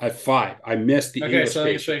 At 5. I missed the English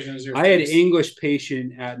Patient. Is your I had English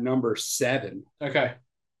Patient at number 7. Okay.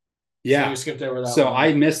 Yeah. So you skipped over that one. So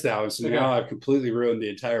I missed that one. So now I've completely ruined the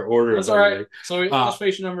entire order. That's all right. So English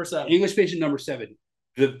Patient number 7. English Patient number 7.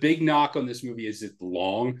 The big knock on this movie is it's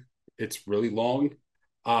long. It's really long.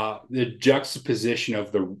 The juxtaposition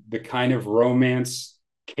of the kind of romance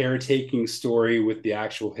caretaking story with the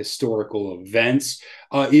actual historical events.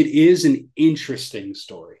 It is an interesting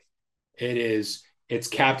story. It's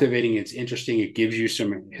captivating. It's interesting. It gives you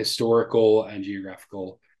some historical and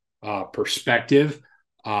geographical perspective.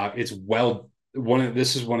 It's well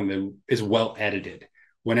edited.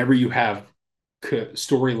 Whenever you have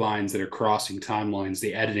storylines that are crossing timelines,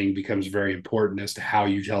 the editing becomes very important as to how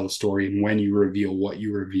you tell the story and when you reveal what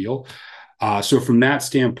you reveal. So from that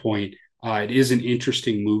standpoint, it is an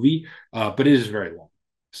interesting movie, but it is very long.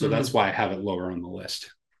 So that's why I have it lower on the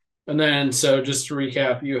list. And then, so just to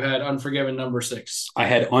recap, you had Unforgiven number 6. I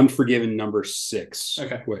had Unforgiven number 6.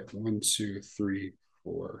 Okay. Wait, 1, 2, 3,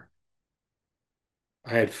 4.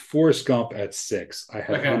 I had Forrest Gump at 6. I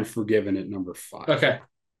had Unforgiven at number 5. Okay.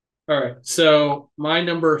 All right. So my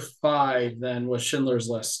number 5 then was Schindler's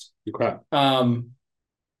List. Okay.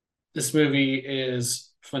 This movie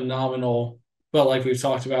is phenomenal, but like we've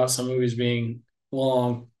talked about, some movies being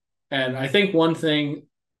long. And I think one thing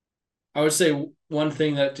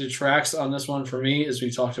that detracts on this one for me is,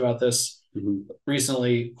 we talked about this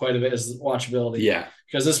recently quite a bit, is watchability. Yeah.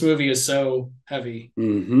 Because this movie is so heavy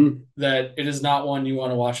that it is not one you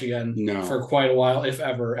want to watch again for quite a while, if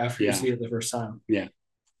ever, after you see it the first time. Yeah.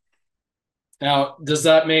 Now, does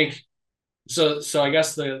that make so I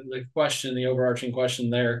guess the question, the overarching question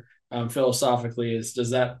there, philosophically, is,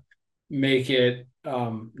 does that make it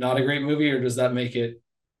not a great movie, or does that make it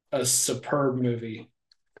a superb movie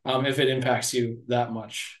if it impacts you that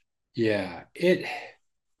much? Yeah,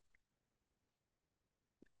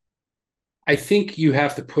 I think you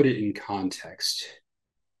have to put it in context.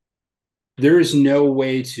 There is no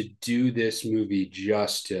way to do this movie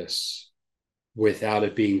justice without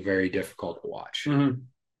it being very difficult to watch.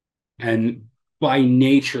 And by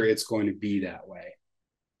nature, it's going to be that way.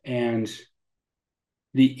 And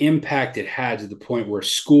the impact it had, to the point where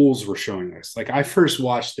schools were showing this. Like, I first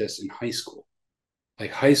watched this in high school.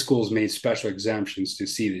 Like, high schools made special exemptions to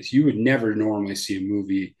see this. You would never normally see a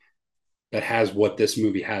movie that has what this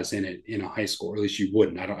movie has in it in a high school, or at least you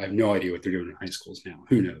wouldn't. I have no idea what they're doing in high schools now.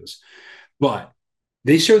 Who knows? But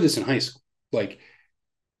they showed this in high school. Like,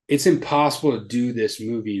 it's impossible to do this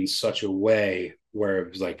movie in such a way where it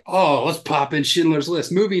was like, oh, let's pop in Schindler's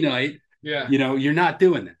List movie night. Yeah. You're not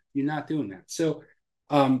doing that. You're not doing that. So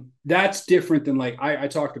that's different than, like, I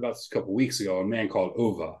talked about this a couple of weeks ago. A Man Called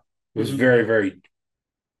Ova was very, very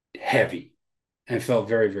heavy. and felt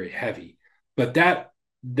very, very heavy. But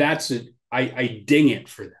I ding it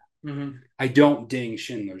for that. Mm-hmm. I don't ding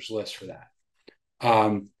Schindler's List for that.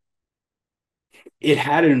 It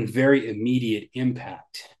had a very immediate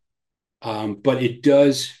impact, but it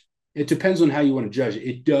depends on how you want to judge it.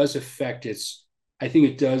 It does affect I think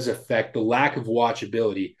it does affect the lack of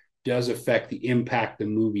watchability does affect the impact the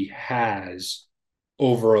movie has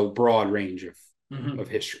over a broad range of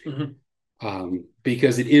history. Mm-hmm.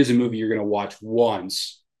 Because it is a movie you're going to watch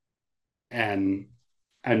once and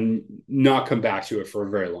not come back to it for a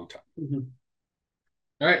very long time. Mm-hmm.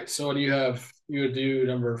 All right. So what do you have? You would do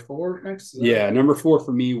number 4 next? Yeah. Number 4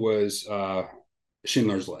 for me was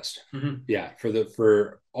Schindler's List. Mm-hmm. Yeah.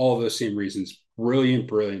 For all of those same reasons.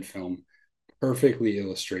 Brilliant film. Perfectly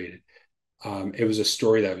illustrated. It was a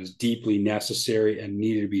story that was deeply necessary and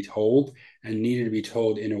needed to be told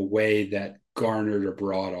in a way that garnered a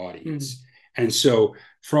broad audience. Mm-hmm. And so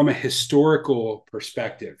from a historical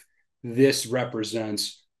perspective, this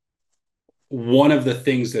represents one of the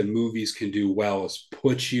things that movies can do well is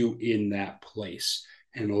put you in that place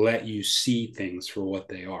and let you see things for what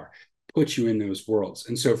they are, put you in those worlds.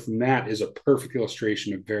 And so from that is a perfect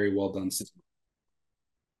illustration of very well done cinema.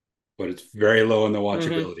 But it's very low in the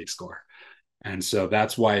watchability score. And so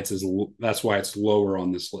that's why it's lower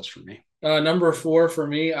on this list for me. Number 4 for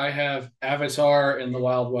me, I have Avatar in the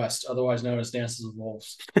Wild West, otherwise known as Dances with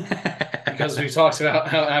Wolves. Because we talked about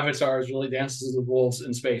how Avatar is really Dances with Wolves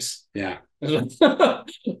in space. Yeah.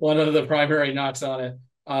 One of the primary knocks on it.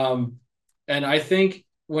 And I think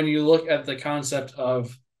when you look at the concept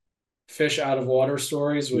of fish out of water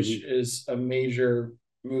stories, which mm-hmm. is a major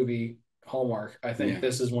movie hallmark, I think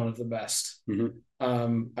this is one of the best.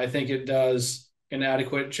 Mm-hmm. I think it does an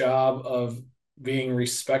adequate job of being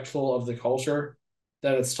respectful of the culture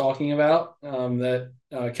that it's talking about, that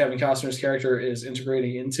Kevin Costner's character is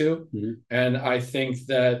integrating into. Mm-hmm. And I think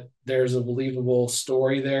that there's a believable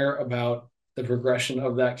story there about the progression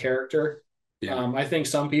of that character. Yeah. I think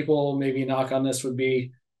some people maybe knock on this would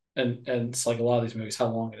be, and it's like a lot of these movies, how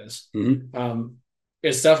long it is. Mm-hmm.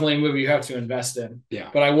 It's definitely a movie you have to invest in. Yeah.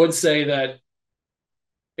 But I would say that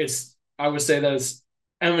it's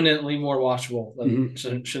eminently more watchable than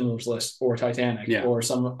mm-hmm. Schindler's List or Titanic or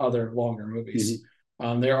some other longer movies.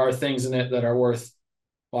 Mm-hmm. There are things in it that are worth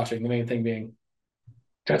watching. The main thing being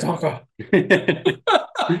Tatanka.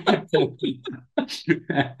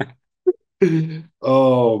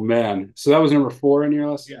 Oh man! So that was number 4 on your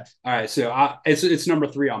list. Yes. All right. So it's number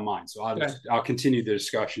 3 on mine. So I'll continue the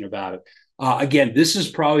discussion about it. Again, this is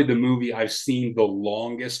probably the movie I've seen the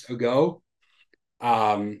longest ago.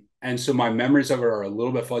 And so my memories of it are a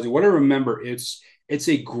little bit fuzzy. What I remember, it's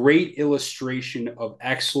a great illustration of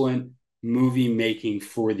excellent movie making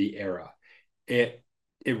for the era. It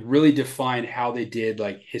really defined how they did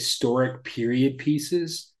like historic period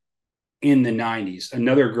pieces in the 90s.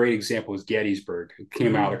 Another great example is Gettysburg. It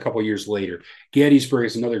came out a couple years later. Gettysburg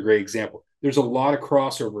is another great example. There's a lot of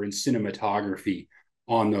crossover in cinematography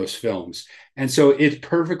on those films. And so it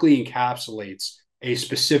perfectly encapsulates a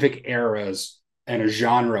specific era's and a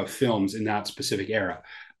genre of films in that specific era.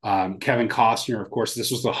 Kevin Costner, of course,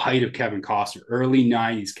 this was the height of Kevin Costner. Early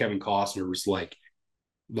 90s, Kevin Costner was like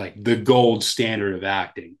the gold standard of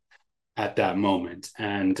acting at that moment.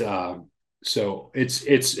 And so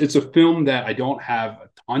it's a film that I don't have a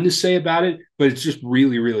ton to say about it, but it's just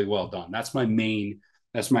really, really well done. That's my main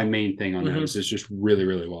thing on this. It's just really,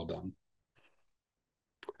 really well done.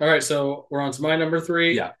 All right, so we're on to my number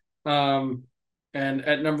 3. Yeah. And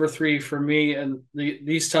at number 3 for me, and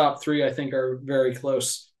these top 3 I think are very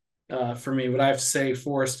close for me, but I have to say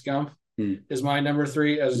Forrest Gump is my number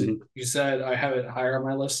 3. As you said, I have it higher on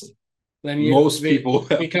my list than you. Most people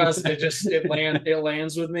because it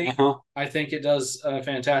lands with me. Uh-huh. I think it does a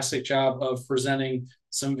fantastic job of presenting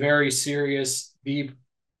some very serious, deep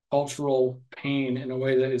cultural pain in a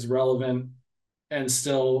way that is relevant and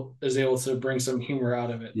still is able to bring some humor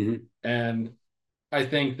out of it. Mm-hmm. And I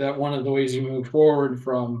think that one of the ways you move forward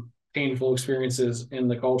from painful experiences in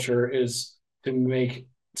the culture is to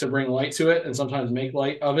bring light to it and sometimes make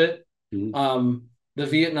light of it. Mm-hmm. The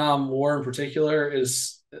Vietnam War in particular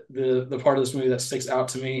is the part of this movie that sticks out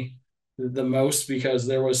to me the most because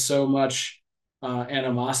there was so much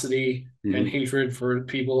animosity and hatred for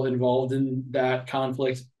people involved in that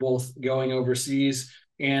conflict, both going overseas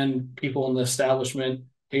and people in the establishment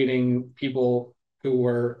hating people who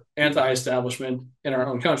were anti-establishment in our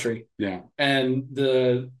own country. Yeah. And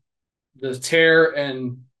the terror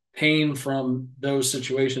and pain from those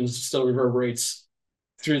situations still reverberates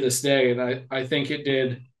through this day. And I think it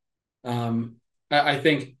did. I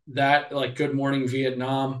think that like Good Morning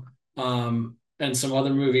Vietnam, and some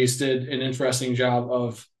other movies did an interesting job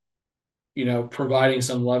of, providing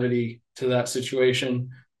some levity to that situation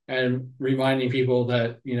and reminding people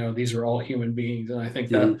that, these are all human beings. And I think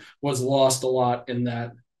that was lost a lot in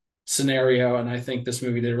that scenario. And I think this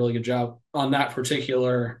movie did a really good job on that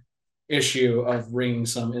particular issue of bringing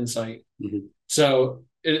some insight. So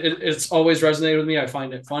it's always resonated with me. I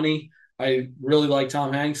find it funny. I really like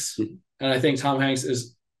Tom Hanks. And I think Tom Hanks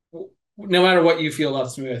is, no matter what you feel about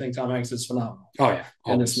this movie, I think Tom Hanks is phenomenal. Oh yeah.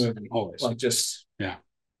 Always. In this movie. Always. Like just, yeah.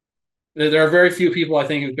 There are very few people I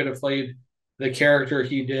think who could have played the character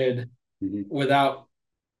he did without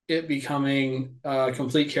it becoming a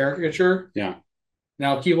complete caricature. Yeah.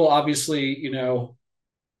 Now, people obviously,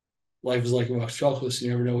 life is like a box of chocolates. You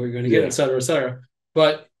never know what you're going to get, et cetera, et cetera.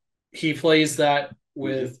 But he plays that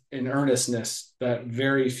with an earnestness that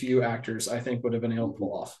very few actors, I think, would have been able to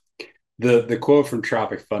pull off. The quote from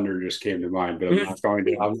Tropic Thunder just came to mind, but I'm not going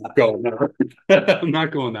there. I'm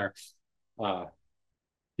not going there.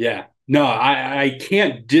 Yeah. No, I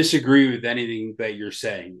can't disagree with anything that you're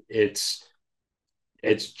saying. It's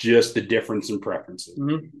just the difference in preferences,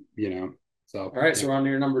 So all right, so we're on to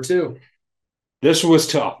your number 2. This was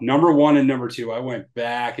tough. Number 1 and number 2. I went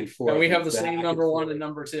back and forth. And we have the same number 1 and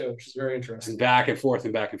number 2, which is very interesting. And back and forth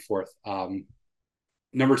and back and forth.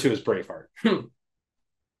 Number 2 is Braveheart.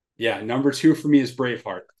 Yeah, number 2 for me is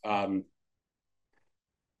Braveheart.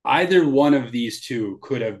 Either one of these two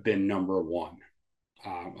could have been number 1.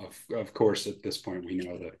 Of course, at this point, we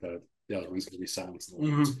know that the other one's going to be Silence of the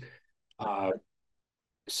Lambs.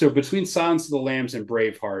 So between Silence of the Lambs and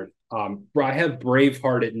Braveheart, I have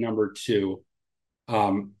Braveheart at number 2.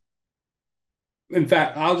 In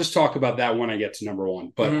fact, I'll just talk about that when I get to number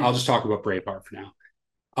 1, but I'll just talk about Braveheart for now.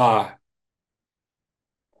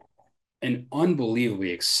 An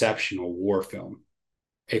unbelievably exceptional war film.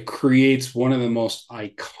 It creates one of the most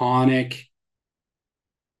iconic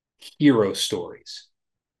hero stories.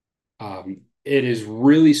 It is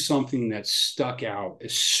really something that stuck out,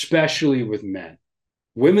 especially with men.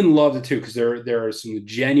 Women loved it too, because there are some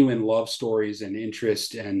genuine love stories and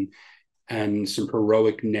interest and some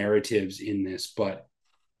heroic narratives in this. But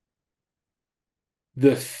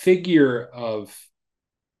the figure of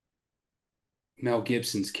Mel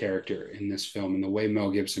Gibson's character in this film and the way Mel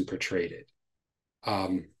Gibson portrayed it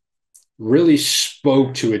really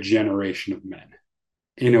spoke to a generation of men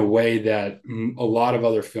in a way that a lot of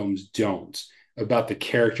other films don't, about the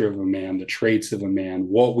character of a man, the traits of a man,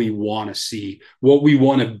 what we want to see, what we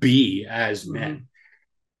want to be as men.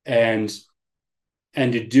 And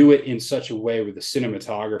to do it in such a way where the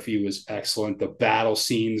cinematography was excellent, the battle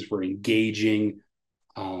scenes were engaging,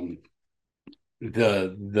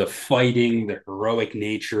 the fighting, the heroic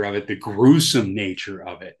nature of it, the gruesome nature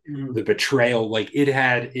of it, the betrayal, like it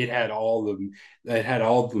had all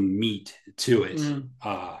the meat to it.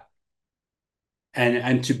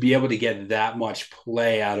 And to be able to get that much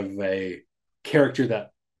play out of a character that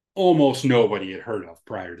almost nobody had heard of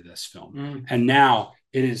prior to this film. And now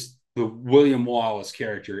it is, the William Wallace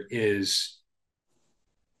character is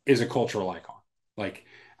a cultural icon. Like,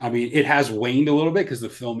 I mean, it has waned a little bit because the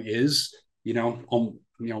film is,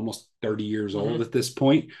 almost 30 years old at this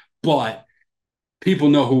point, but people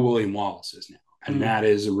know who William Wallace is now. And that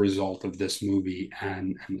is a result of this movie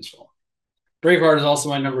and this film. Braveheart is also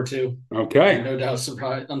my number 2. Okay. No doubt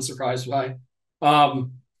unsurprised by.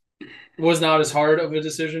 Was not as hard of a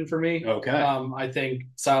decision for me. Okay. I think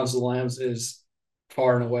Silence of the Lambs is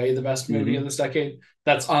far and away the best movie of this decade.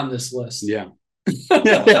 That's on this list. Yeah.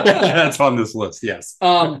 That's on this list, yes.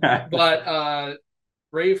 But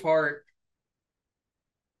Braveheart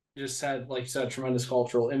just had, like you said, tremendous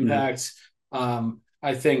cultural impact.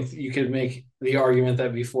 I think you could make the argument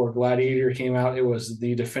that before Gladiator came out, it was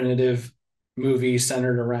the definitive movie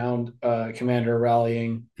centered around commander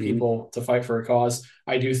rallying people to fight for a cause.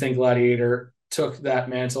 I do think Gladiator took that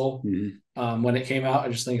mantle when it came out. I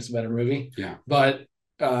just think it's a better movie. Yeah. But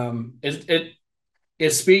it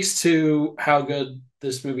speaks to how good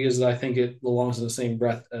this movie is, that I think it belongs in the same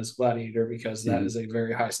breath as Gladiator, because that is a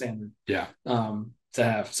very high standard to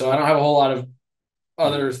have. So I don't have a whole lot of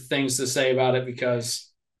other things to say about it because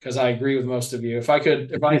I agree with most of you. If I could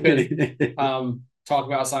talk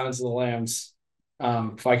about Silence of the Lambs,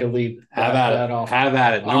 if I could lead that off. Have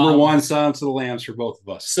at it. Number 1, Silence of the Lambs for both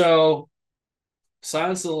of us. So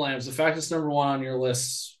Silence of the Lambs, the fact it's number 1 on your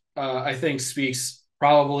list, I think speaks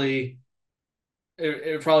probably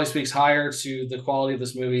speaks higher to the quality of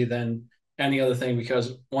this movie than any other thing,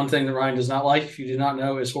 because one thing that Ryan does not like, if you do not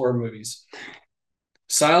know, is horror movies.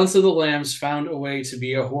 Silence of the Lambs found a way to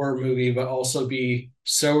be a horror movie, but also be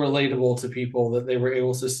so relatable to people that they were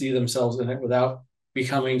able to see themselves in it without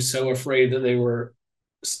becoming so afraid that they were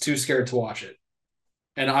too scared to watch it.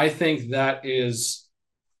 And I think that is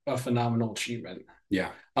a phenomenal achievement. Yeah.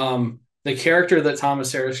 The character that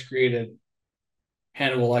Thomas Harris created,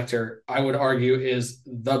 Hannibal Lecter, I would argue is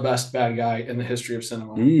the best bad guy in the history of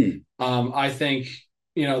cinema. I think,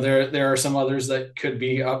 there are some others that could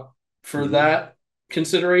be up for that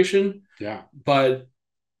consideration. Yeah. But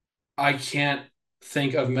I can't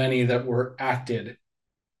think of many that were acted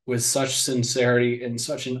with such sincerity in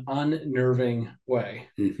such an unnerving way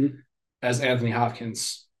as Anthony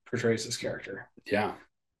Hopkins portrays this character. Yeah.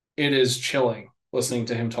 It is chilling listening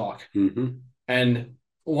to him talk. And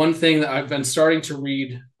one thing that I've been starting to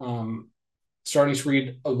read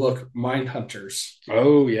a book, Mindhunters.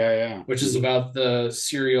 Oh, yeah. Which is about the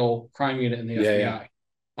serial crime unit in the FBI.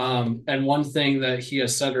 Yeah. And one thing that he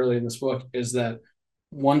has said early in this book is that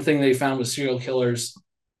one thing they found with serial killers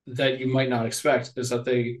that you might not expect is that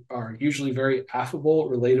they are usually very affable,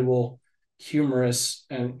 relatable, humorous,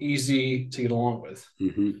 and easy to get along with.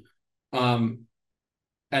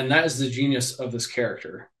 And that is the genius of this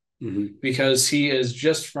character, because he is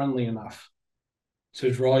just friendly enough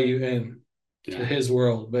to draw you in to his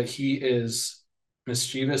world, but he is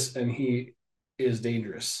mischievous and he is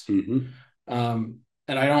dangerous.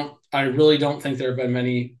 And I really don't think there have been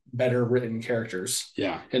many better written characters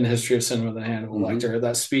in the history of cinema than Hannibal Lecter.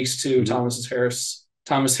 That speaks to Thomas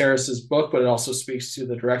Harris's book, but it also speaks to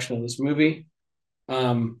the direction of this movie.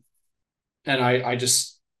 And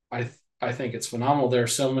I think it's phenomenal. There are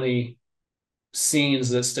so many scenes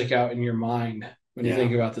that stick out in your mind when you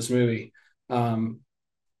think about this movie. And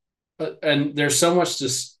there's so much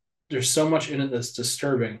in it that's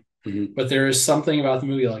disturbing, but there is something about the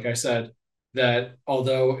movie, like I said, that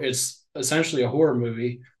although it's essentially a horror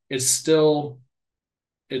movie, it's still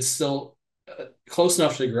close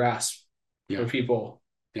enough to grasp for people.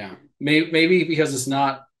 Yeah. Maybe because it's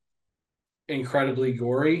not incredibly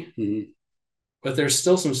gory, but there's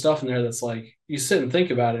still some stuff in there that's like, you sit and think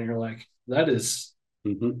about it and you're like, that is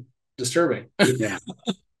disturbing. Yeah.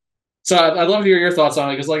 So I'd love to hear your thoughts on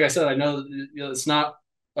it, because like I said, I know that it's not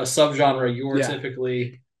a subgenre you're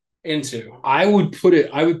typically into. I would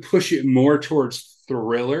push it more towards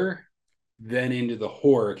thriller than into the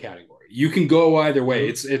horror category. You can go either way.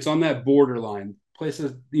 It's on that borderline.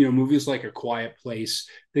 Places, movies like A Quiet Place,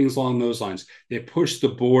 things along those lines, they push the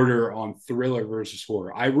border on thriller versus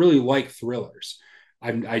horror. I really like thrillers.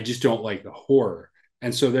 I just don't like the horror.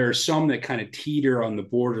 And so there are some that kind of teeter on the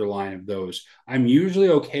borderline of those. I'm usually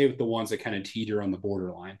okay with the ones that kind of teeter on the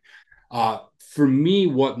borderline. For me,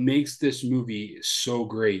 what makes this movie so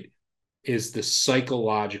great is the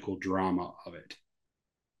psychological drama of it.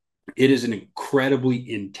 It is an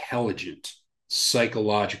incredibly intelligent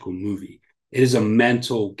psychological movie. It is a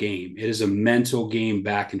mental game. It is a mental game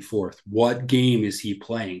back and forth. What game is he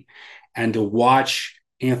playing? And to watch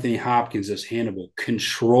Anthony Hopkins as Hannibal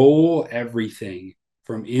control everything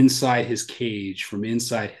from inside his cage, from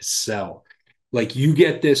inside his cell. Like you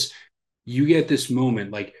get this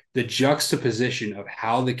moment, like the juxtaposition of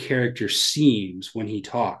how the character seems when he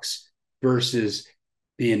talks versus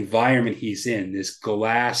the environment he's in, this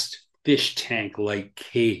glassed fish tank like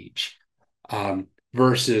cage,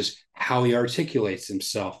 versus how he articulates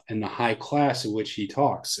himself and the high class in which he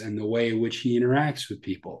talks and the way in which he interacts with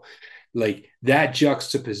people. Like that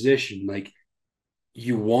juxtaposition, like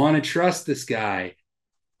you want to trust this guy,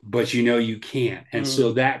 but you can't. And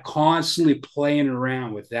so that constantly playing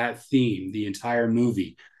around with that theme the entire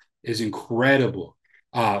movie is incredible.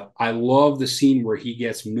 I love the scene where he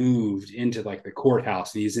gets moved into like the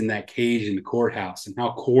courthouse and he's in that cage in the courthouse and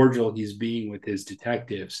how cordial he's being with his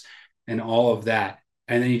detectives and all of that.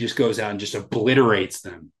 And then he just goes out and just obliterates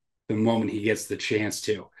them the moment he gets the chance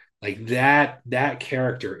to. Like that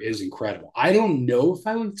character is incredible. I don't know if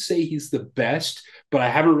I would say he's the best, but I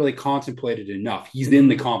haven't really contemplated enough. He's in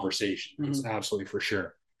the conversation. That's absolutely for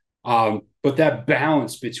sure. But that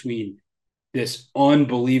balance between this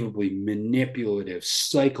unbelievably manipulative,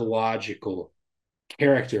 psychological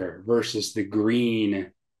character versus the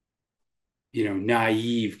green,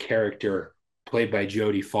 naive character played by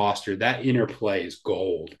Jodie Foster, that interplay is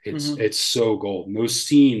gold. It's so gold. And those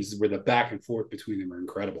scenes where the back and forth between them are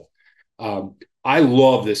incredible. I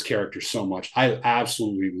love this character so much. I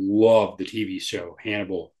absolutely love the TV show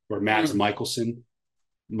Hannibal, where Mads Mikkelsen,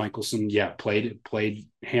 played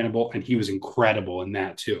Hannibal, and he was incredible in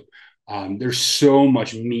that too. There's so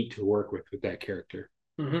much meat to work with that character.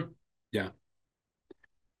 Yeah.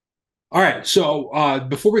 All right. So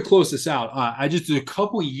before we close this out, I just did a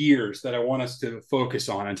couple years that I want us to focus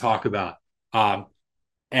on and talk about some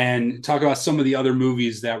of the other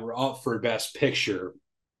movies that were up for Best Picture.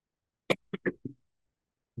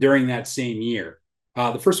 during that same year.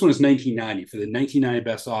 The first one is 1990 for the 1990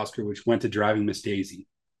 Best Oscar, which went to Driving Miss Daisy.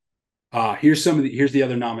 Here's the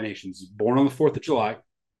other nominations: Born on the 4th of July,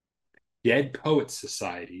 Dead Poets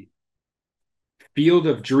Society, Field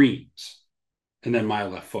of Dreams, and then My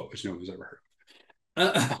Left Foot, which no one's ever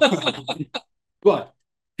heard. But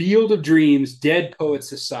Field of Dreams, Dead Poets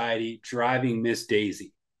Society, Driving Miss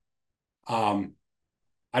Daisy.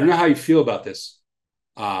 I don't know how you feel about this.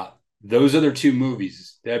 Those other two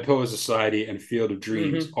movies, Dead Poets Society and Field of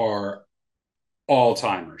Dreams, are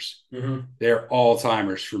all-timers. They're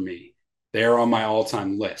all-timers for me. They're on my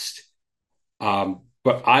all-time list.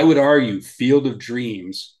 But I would argue Field of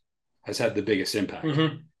Dreams has had the biggest impact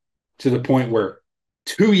to the point where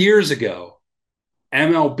 2 years ago,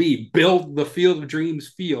 MLB built the Field of Dreams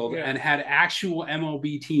field and had actual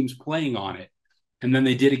MLB teams playing on it. And then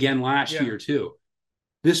they did again last year too.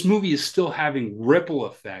 This movie is still having ripple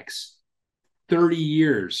effects 30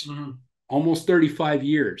 years, almost 35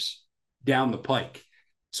 years down the pike.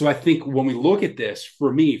 So I think when we look at this,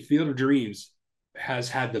 for me, Field of Dreams has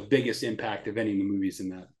had the biggest impact of any of the movies in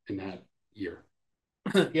that year.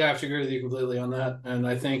 Yeah, I have to agree with you completely on that. And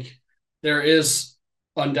I think there is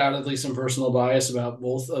undoubtedly some personal bias about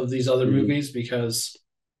both of these other movies because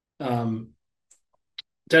Dead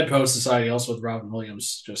Poets Society, also with Robin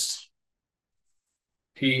Williams, just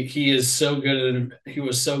he is so good he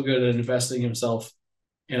was so good at investing himself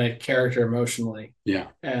in a character emotionally. Yeah.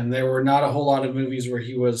 And there were not a whole lot of movies where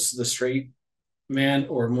he was the straight man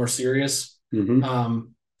or more serious.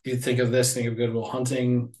 You think of this, think of Good Will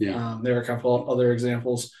Hunting. Yeah. There are a couple of other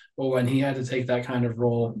examples. But when he had to take that kind of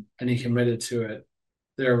role and he committed to it,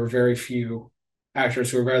 there were very few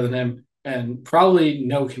actors who were better than him, and probably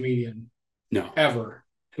no comedian ever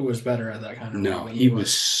who was better at that kind of role. No, he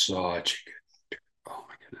was such good. Oh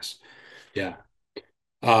my goodness. Yeah.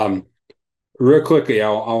 Real quickly,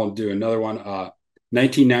 I'll do another one.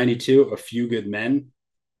 1992, A Few Good Men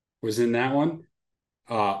was in that one.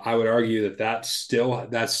 I would argue that's still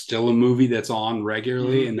a movie that's on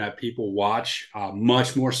regularly and that people watch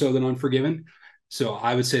much more so than Unforgiven. So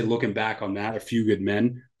I would say, looking back on that, A Few Good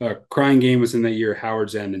Men. Crying Game was in that year.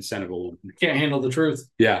 Howard's End and Scent of a Woman. Can't handle the truth.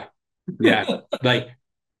 Yeah. Like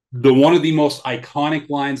one of the most iconic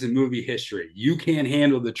lines in movie history. You can't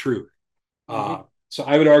handle the truth. So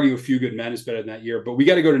I would argue A Few Good Men is better than that year. But we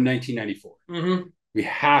got to go to 1994. We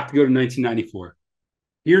have to go to 1994.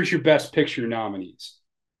 Here's your Best Picture nominees.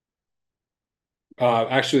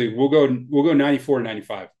 Actually, we'll go 94 and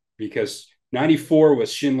 95 because 94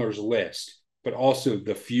 was Schindler's List, but also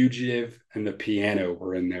The Fugitive and The Piano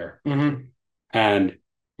were in there. And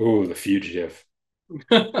The Fugitive.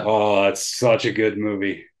 Oh, that's such a good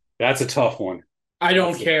movie. That's a tough one. I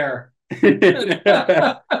don't care.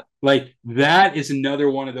 Like, that is another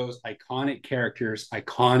one of those iconic characters,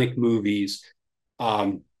 iconic movies.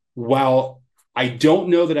 While I don't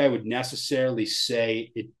know that I would necessarily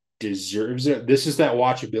say it deserves it, this is that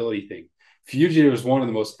watchability thing. Fugitive is one of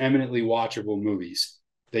the most eminently watchable movies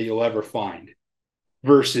that you'll ever find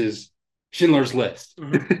versus Schindler's List,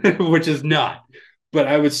 which is not. But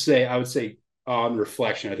I would say on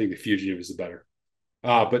reflection, I think The Fugitive is the better.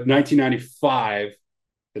 But 1995,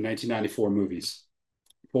 the 1994 movies.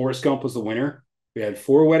 Forrest Gump was the winner. We had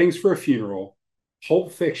Four Weddings for a Funeral,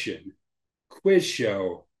 Pulp Fiction, Quiz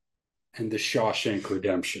Show, and The Shawshank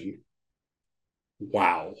Redemption.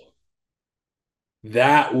 Wow.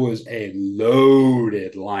 That was a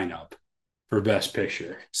loaded lineup for Best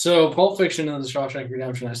Picture. So Pulp Fiction and The Shawshank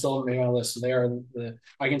Redemption, I still haven't made my list. So they are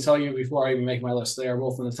I can tell you before I even make my list, they are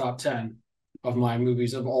both in the top 10 of my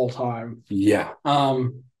movies of all time. Yeah.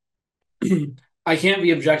 I can't be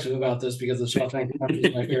objective about this because The Shawshank Redemption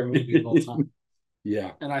is my favorite movie of all time.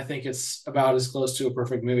 Yeah. And I think it's about as close to a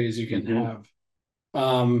perfect movie as you can have.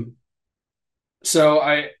 So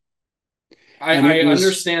I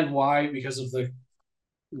understand why, because of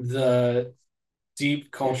the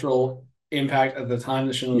deep cultural impact at the time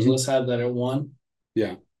that Schindler's List had, that it won.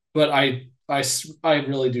 Yeah. But I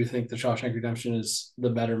really do think The Shawshank Redemption is the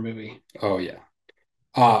better movie. Oh yeah.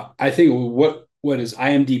 I think what is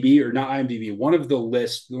IMDb or not IMDb? One of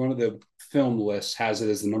the film lists has it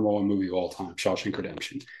as the number one movie of all time, Shawshank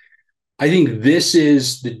Redemption. I think this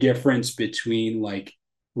is the difference between like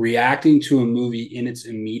reacting to a movie in its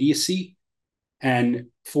immediacy, and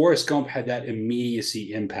Forrest Gump had that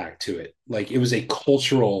immediacy impact to it. Like, it was a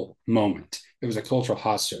cultural moment. It was a cultural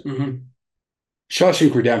hot start.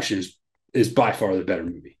 Shawshank Redemption is by far the better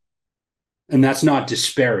movie. And that's not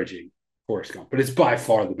disparaging Forrest Gump, but it's by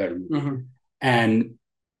far the better movie. And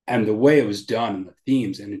the way it was done and the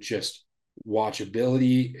themes, and it just,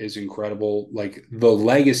 watchability is incredible. Like, the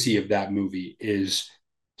legacy of that movie is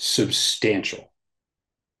substantial,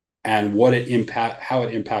 and how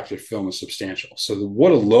it impacted film is substantial. So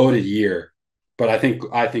what a loaded year. But I think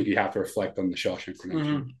you have to reflect on the Shawshank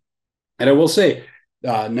Redemption. Mm-hmm. And I will say,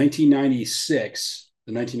 1996,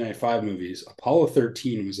 the 1995 movies, Apollo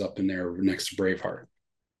 13 was up in there next to Braveheart.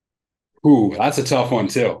 Ooh, that's a tough one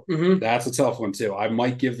too. Mm-hmm. That's a tough one too. I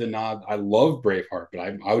might give the nod. I love Braveheart, but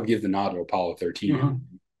I would give the nod to Apollo 13.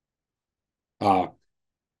 Mm-hmm.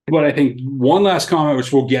 But I think one last comment,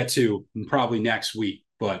 which we'll get to probably next week,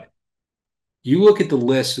 but you look at the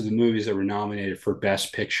list of the movies that were nominated for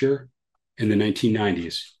Best Picture in the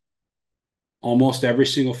 1990s, almost every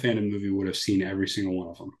single Phantom movie would have seen every single one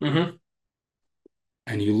of them. Mm-hmm.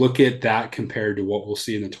 And you look at that compared to what we'll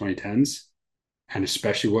see in the 2010s, and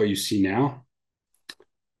especially what you see now,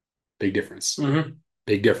 big difference. Mm-hmm.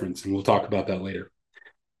 Big difference. And we'll talk about that later.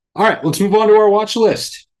 All right, let's move on to our watch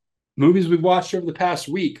list. Movies we've watched over the past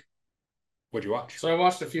week. What'd you watch? So I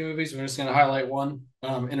watched a few movies. I'm just going to highlight one,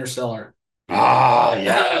 Interstellar. Ah,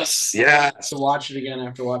 yes, yes. To watch it again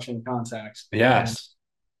after watching Contact. Yes.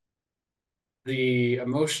 And the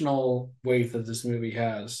emotional weight that this movie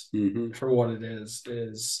has for what it is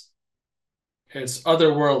it's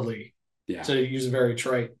otherworldly. Yeah. To use a very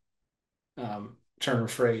trite turn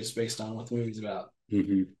of phrase based on what the movie's about.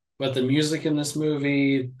 Mm-hmm. But the music in this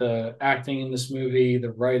movie, the acting in this movie,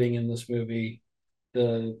 the writing in this movie,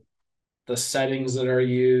 the settings that are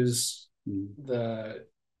used,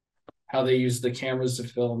 how they use the cameras to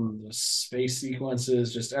film the space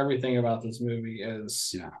sequences, just everything about this movie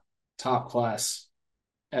is top class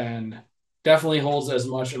and definitely holds as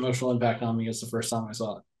much emotional impact on me as the first time I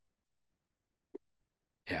saw it.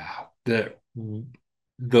 Yeah.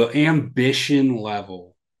 The ambition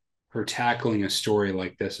level for tackling a story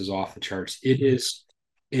like this is off the charts. It is,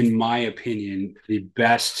 in my opinion,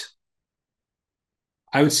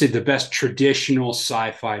 I would say the best traditional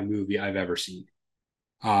sci-fi movie I've ever seen.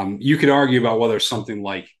 You could argue about whether something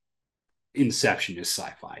like Inception is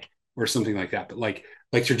sci-fi or something like that, but like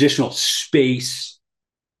traditional space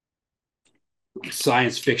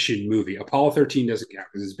science fiction movie. Apollo 13 doesn't count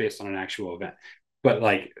because it's based on an actual event. But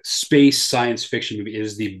like space science fiction movie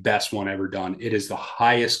is the best one ever done. It is the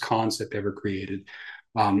highest concept ever created.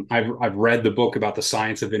 I've read the book about the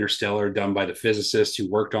science of Interstellar done by the physicists who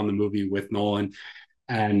worked on the movie with Nolan,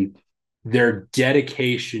 and their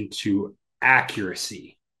dedication to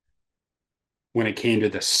accuracy when it came to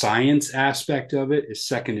the science aspect of it is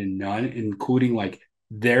second to none, including like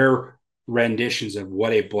their renditions of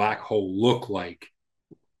what a black hole looked like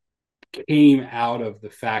came out of the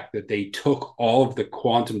fact that they took all of the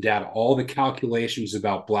quantum data, all the calculations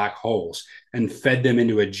about black holes, and fed them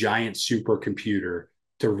into a giant supercomputer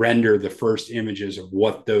to render the first images of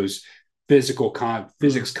what those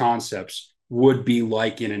physics concepts would be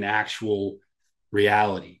like in an actual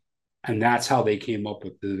reality. And that's how they came up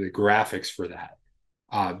with the graphics for that.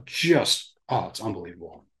 It's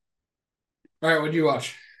unbelievable. All right, what did you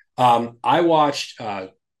watch? I watched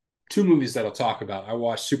two movies that I'll talk about. I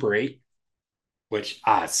watched Super 8, which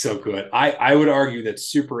it's so good. I would argue that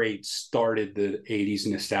Super 8 started the 80s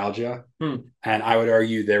nostalgia. And I would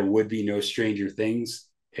argue there would be no Stranger Things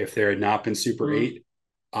if there had not been Super 8.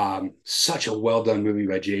 Such a well done movie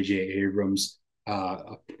by J.J. Abrams.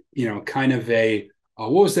 Kind of a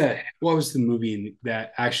what was that? What was the movie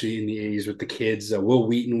that actually in the 80s with the kids? Will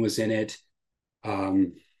Wheaton was in it.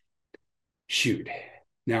 Shoot,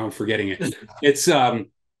 now I'm forgetting it. It's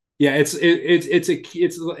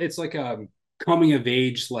it's like a coming of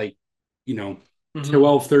age, like 12,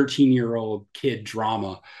 13-year-old kid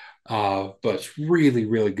drama. But it's really,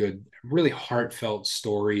 really good, really heartfelt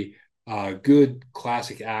story. Good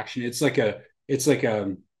classic action. It's like a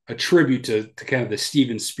tribute to kind of the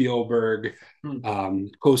Steven Spielberg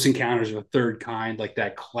Close Encounters of a Third Kind, like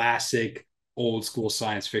that classic old school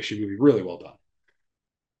science fiction movie. Really well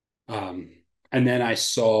done. And then I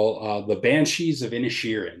saw The Banshees of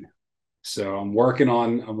Inisherin. So I'm working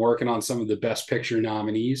on some of the Best Picture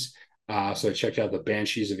nominees. So I checked out The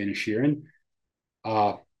Banshees of Inisherin.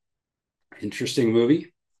 Interesting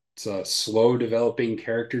movie. It's a slow developing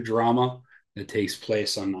character drama that takes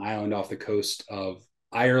place on an island off the coast of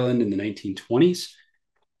Ireland in the 1920s.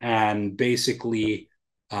 And basically,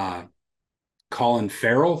 Colin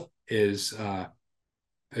Farrell is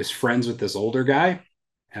friends with this older guy.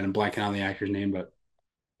 And I'm blanking on the actor's name, but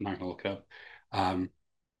I'm not going to look it up.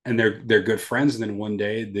 And they're good friends. And then one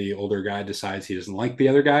day, the older guy decides he doesn't like the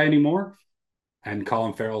other guy anymore. And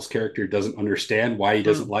Colin Farrell's character doesn't understand why he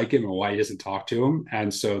doesn't like him or why he doesn't talk to him.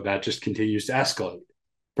 And so that just continues to escalate.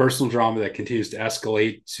 Personal drama that continues to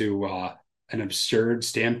escalate to an absurd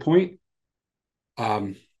standpoint.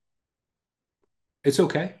 it's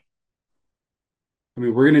okay. I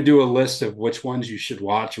mean, we're going to do a list of which ones you should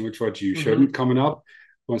watch and which ones you shouldn't coming up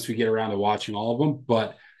once we get around to watching all of them.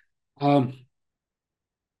 But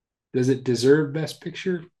does it deserve Best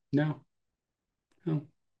Picture? No, I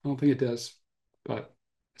don't think it does. But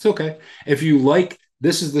it's okay. If you like,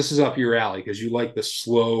 this is up your alley because you like the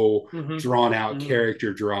slow, drawn out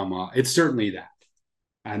character drama. It's certainly that.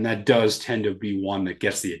 And that does tend to be one that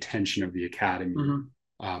gets the attention of the Academy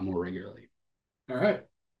more regularly. All right.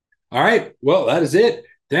 All right. Well, that is it.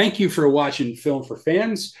 Thank you for watching Film for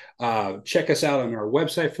Fans. Check us out on our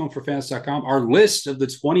website, filmforfans.com. Our list of the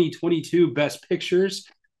 2022 best pictures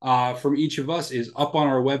from each of us is up on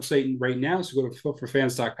our website right now. So go to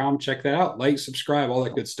filmforfans.com, check that out, like, subscribe, all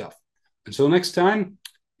that good stuff. Until next time,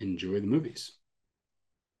 enjoy the movies.